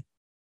Kang?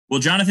 Well,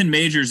 Jonathan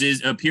Majors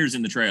appears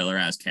in the trailer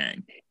as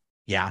Kang.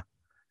 Yeah.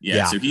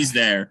 So he's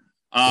there.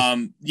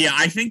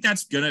 I think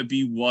that's going to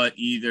be what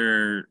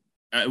either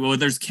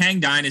there's Kang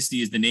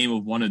Dynasty is the name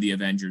of one of the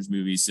Avengers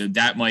movies, so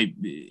that might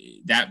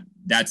be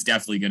that's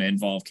definitely going to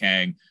involve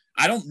Kang.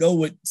 I don't know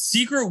what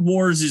Secret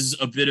Wars is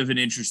a bit of an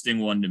interesting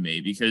one to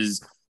me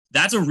because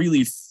that's a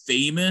really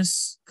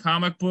famous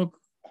comic book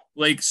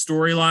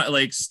story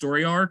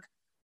arc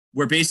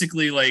where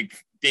basically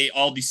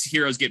all these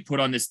heroes get put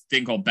on this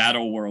thing called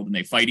Battle World and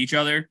they fight each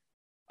other.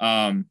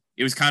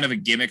 It was kind of a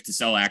gimmick to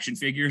sell action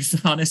figures,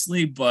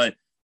 honestly, but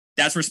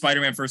that's where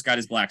Spider-Man first got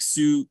his black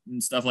suit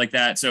and stuff like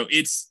that. So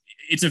it's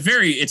a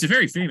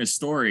very famous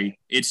story.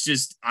 It's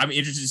just I'm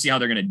interested to see how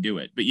they're gonna do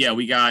it. But yeah,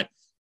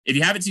 if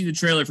you haven't seen the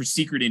trailer for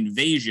Secret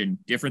Invasion,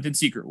 different than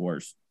Secret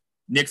Wars.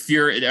 Nick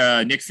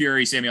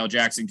Fury, Samuel L.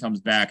 Jackson comes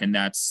back, and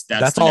that's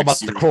all about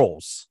the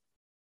Skrulls.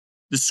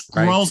 The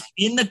Skrulls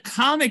in the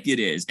comic it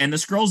is, and the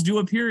Skrulls do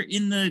appear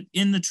in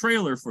the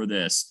trailer for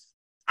this.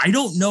 I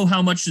don't know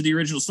how much to the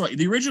original story.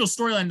 The original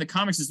storyline in the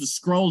comics is the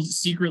Skrulls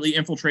secretly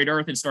infiltrate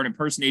Earth and start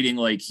impersonating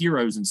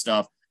heroes and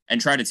stuff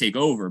and try to take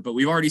over. But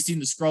we've already seen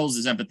the Skrulls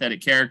as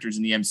empathetic characters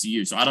in the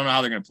MCU, so I don't know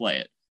how they're going to play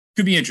it.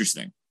 Could be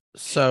interesting.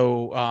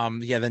 So,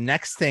 the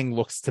next thing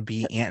looks to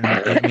be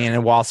Ant-Man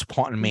and Wasp: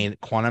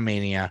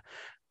 Quantumania,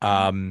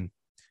 and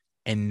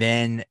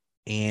then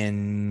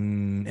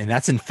and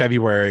that's in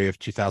February of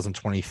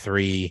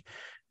 2023.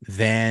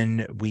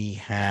 Then we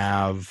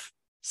have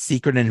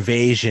Secret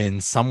Invasion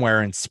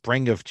somewhere in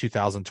spring of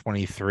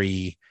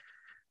 2023.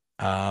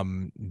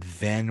 Then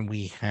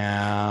we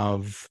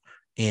have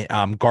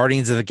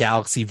Guardians of the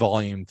Galaxy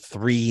Volume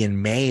 3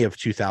 in May of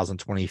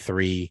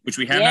 2023, which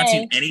we have not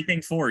seen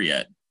anything for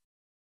yet.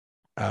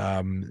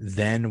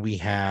 Then we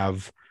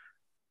have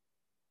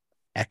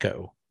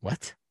Echo.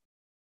 What?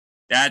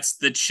 That's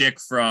the chick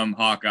from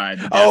Hawkeye.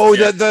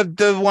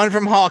 The one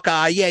from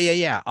Hawkeye.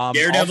 Yeah.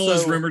 Daredevil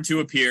is rumored to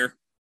appear.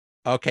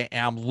 Okay.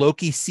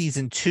 Loki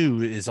season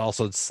 2 is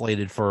also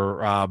slated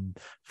for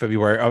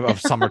February of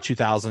summer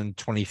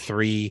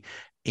 2023,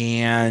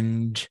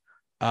 and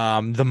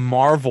the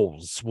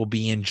Marvels will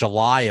be in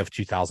July of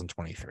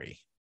 2023.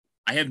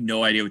 I have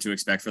no idea what to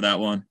expect for that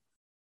one.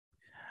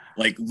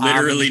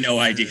 Literally no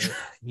idea.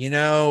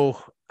 The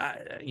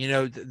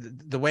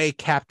way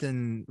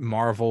Captain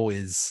Marvel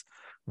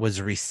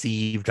was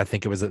received, I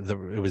think it was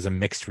a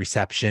mixed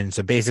reception.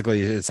 So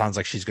basically, it sounds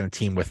like she's going to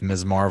team with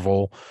Ms.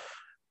 Marvel.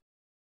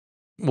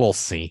 We'll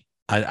see.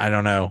 I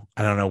don't know.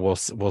 We'll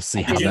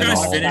see how that all. Did you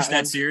guys finish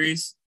that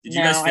series? Did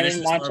you guys finish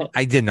watch it?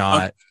 I did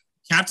not. Okay.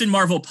 Captain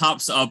Marvel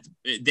pops up.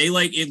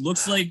 It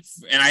looks like,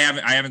 and I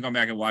haven't gone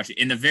back and watched it.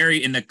 In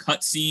the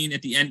cut scene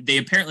at the end, they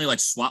apparently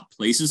swap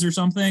places or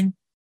something.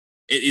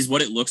 It is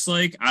what it looks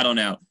like. I don't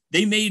know.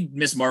 They made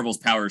Miss Marvel's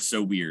powers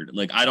so weird.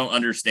 I don't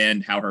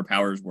understand how her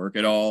powers work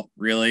at all,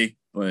 really,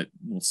 but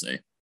we'll see.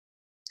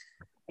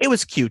 It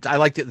was cute. I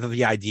liked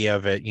the idea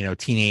of it,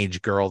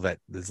 teenage girl that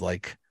is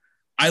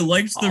I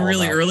liked the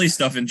really early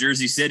stuff in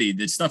Jersey City.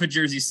 The stuff at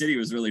Jersey City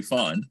was really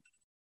fun.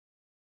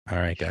 All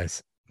right,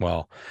 guys.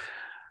 Well,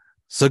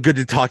 so good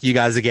to talk to you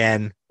guys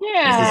again.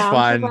 Yeah. This is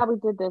fun. I'm so glad we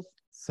did this.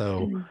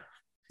 So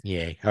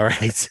yay. All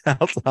right.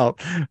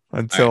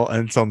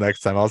 Until next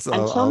time. I'll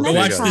go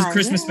watch this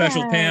Christmas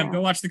special, Pam.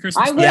 Go watch the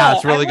Christmas special. Yeah,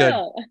 it's really good.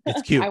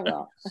 It's cute. I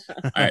will.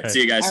 All right.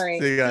 See you guys. All right.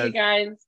 See you guys.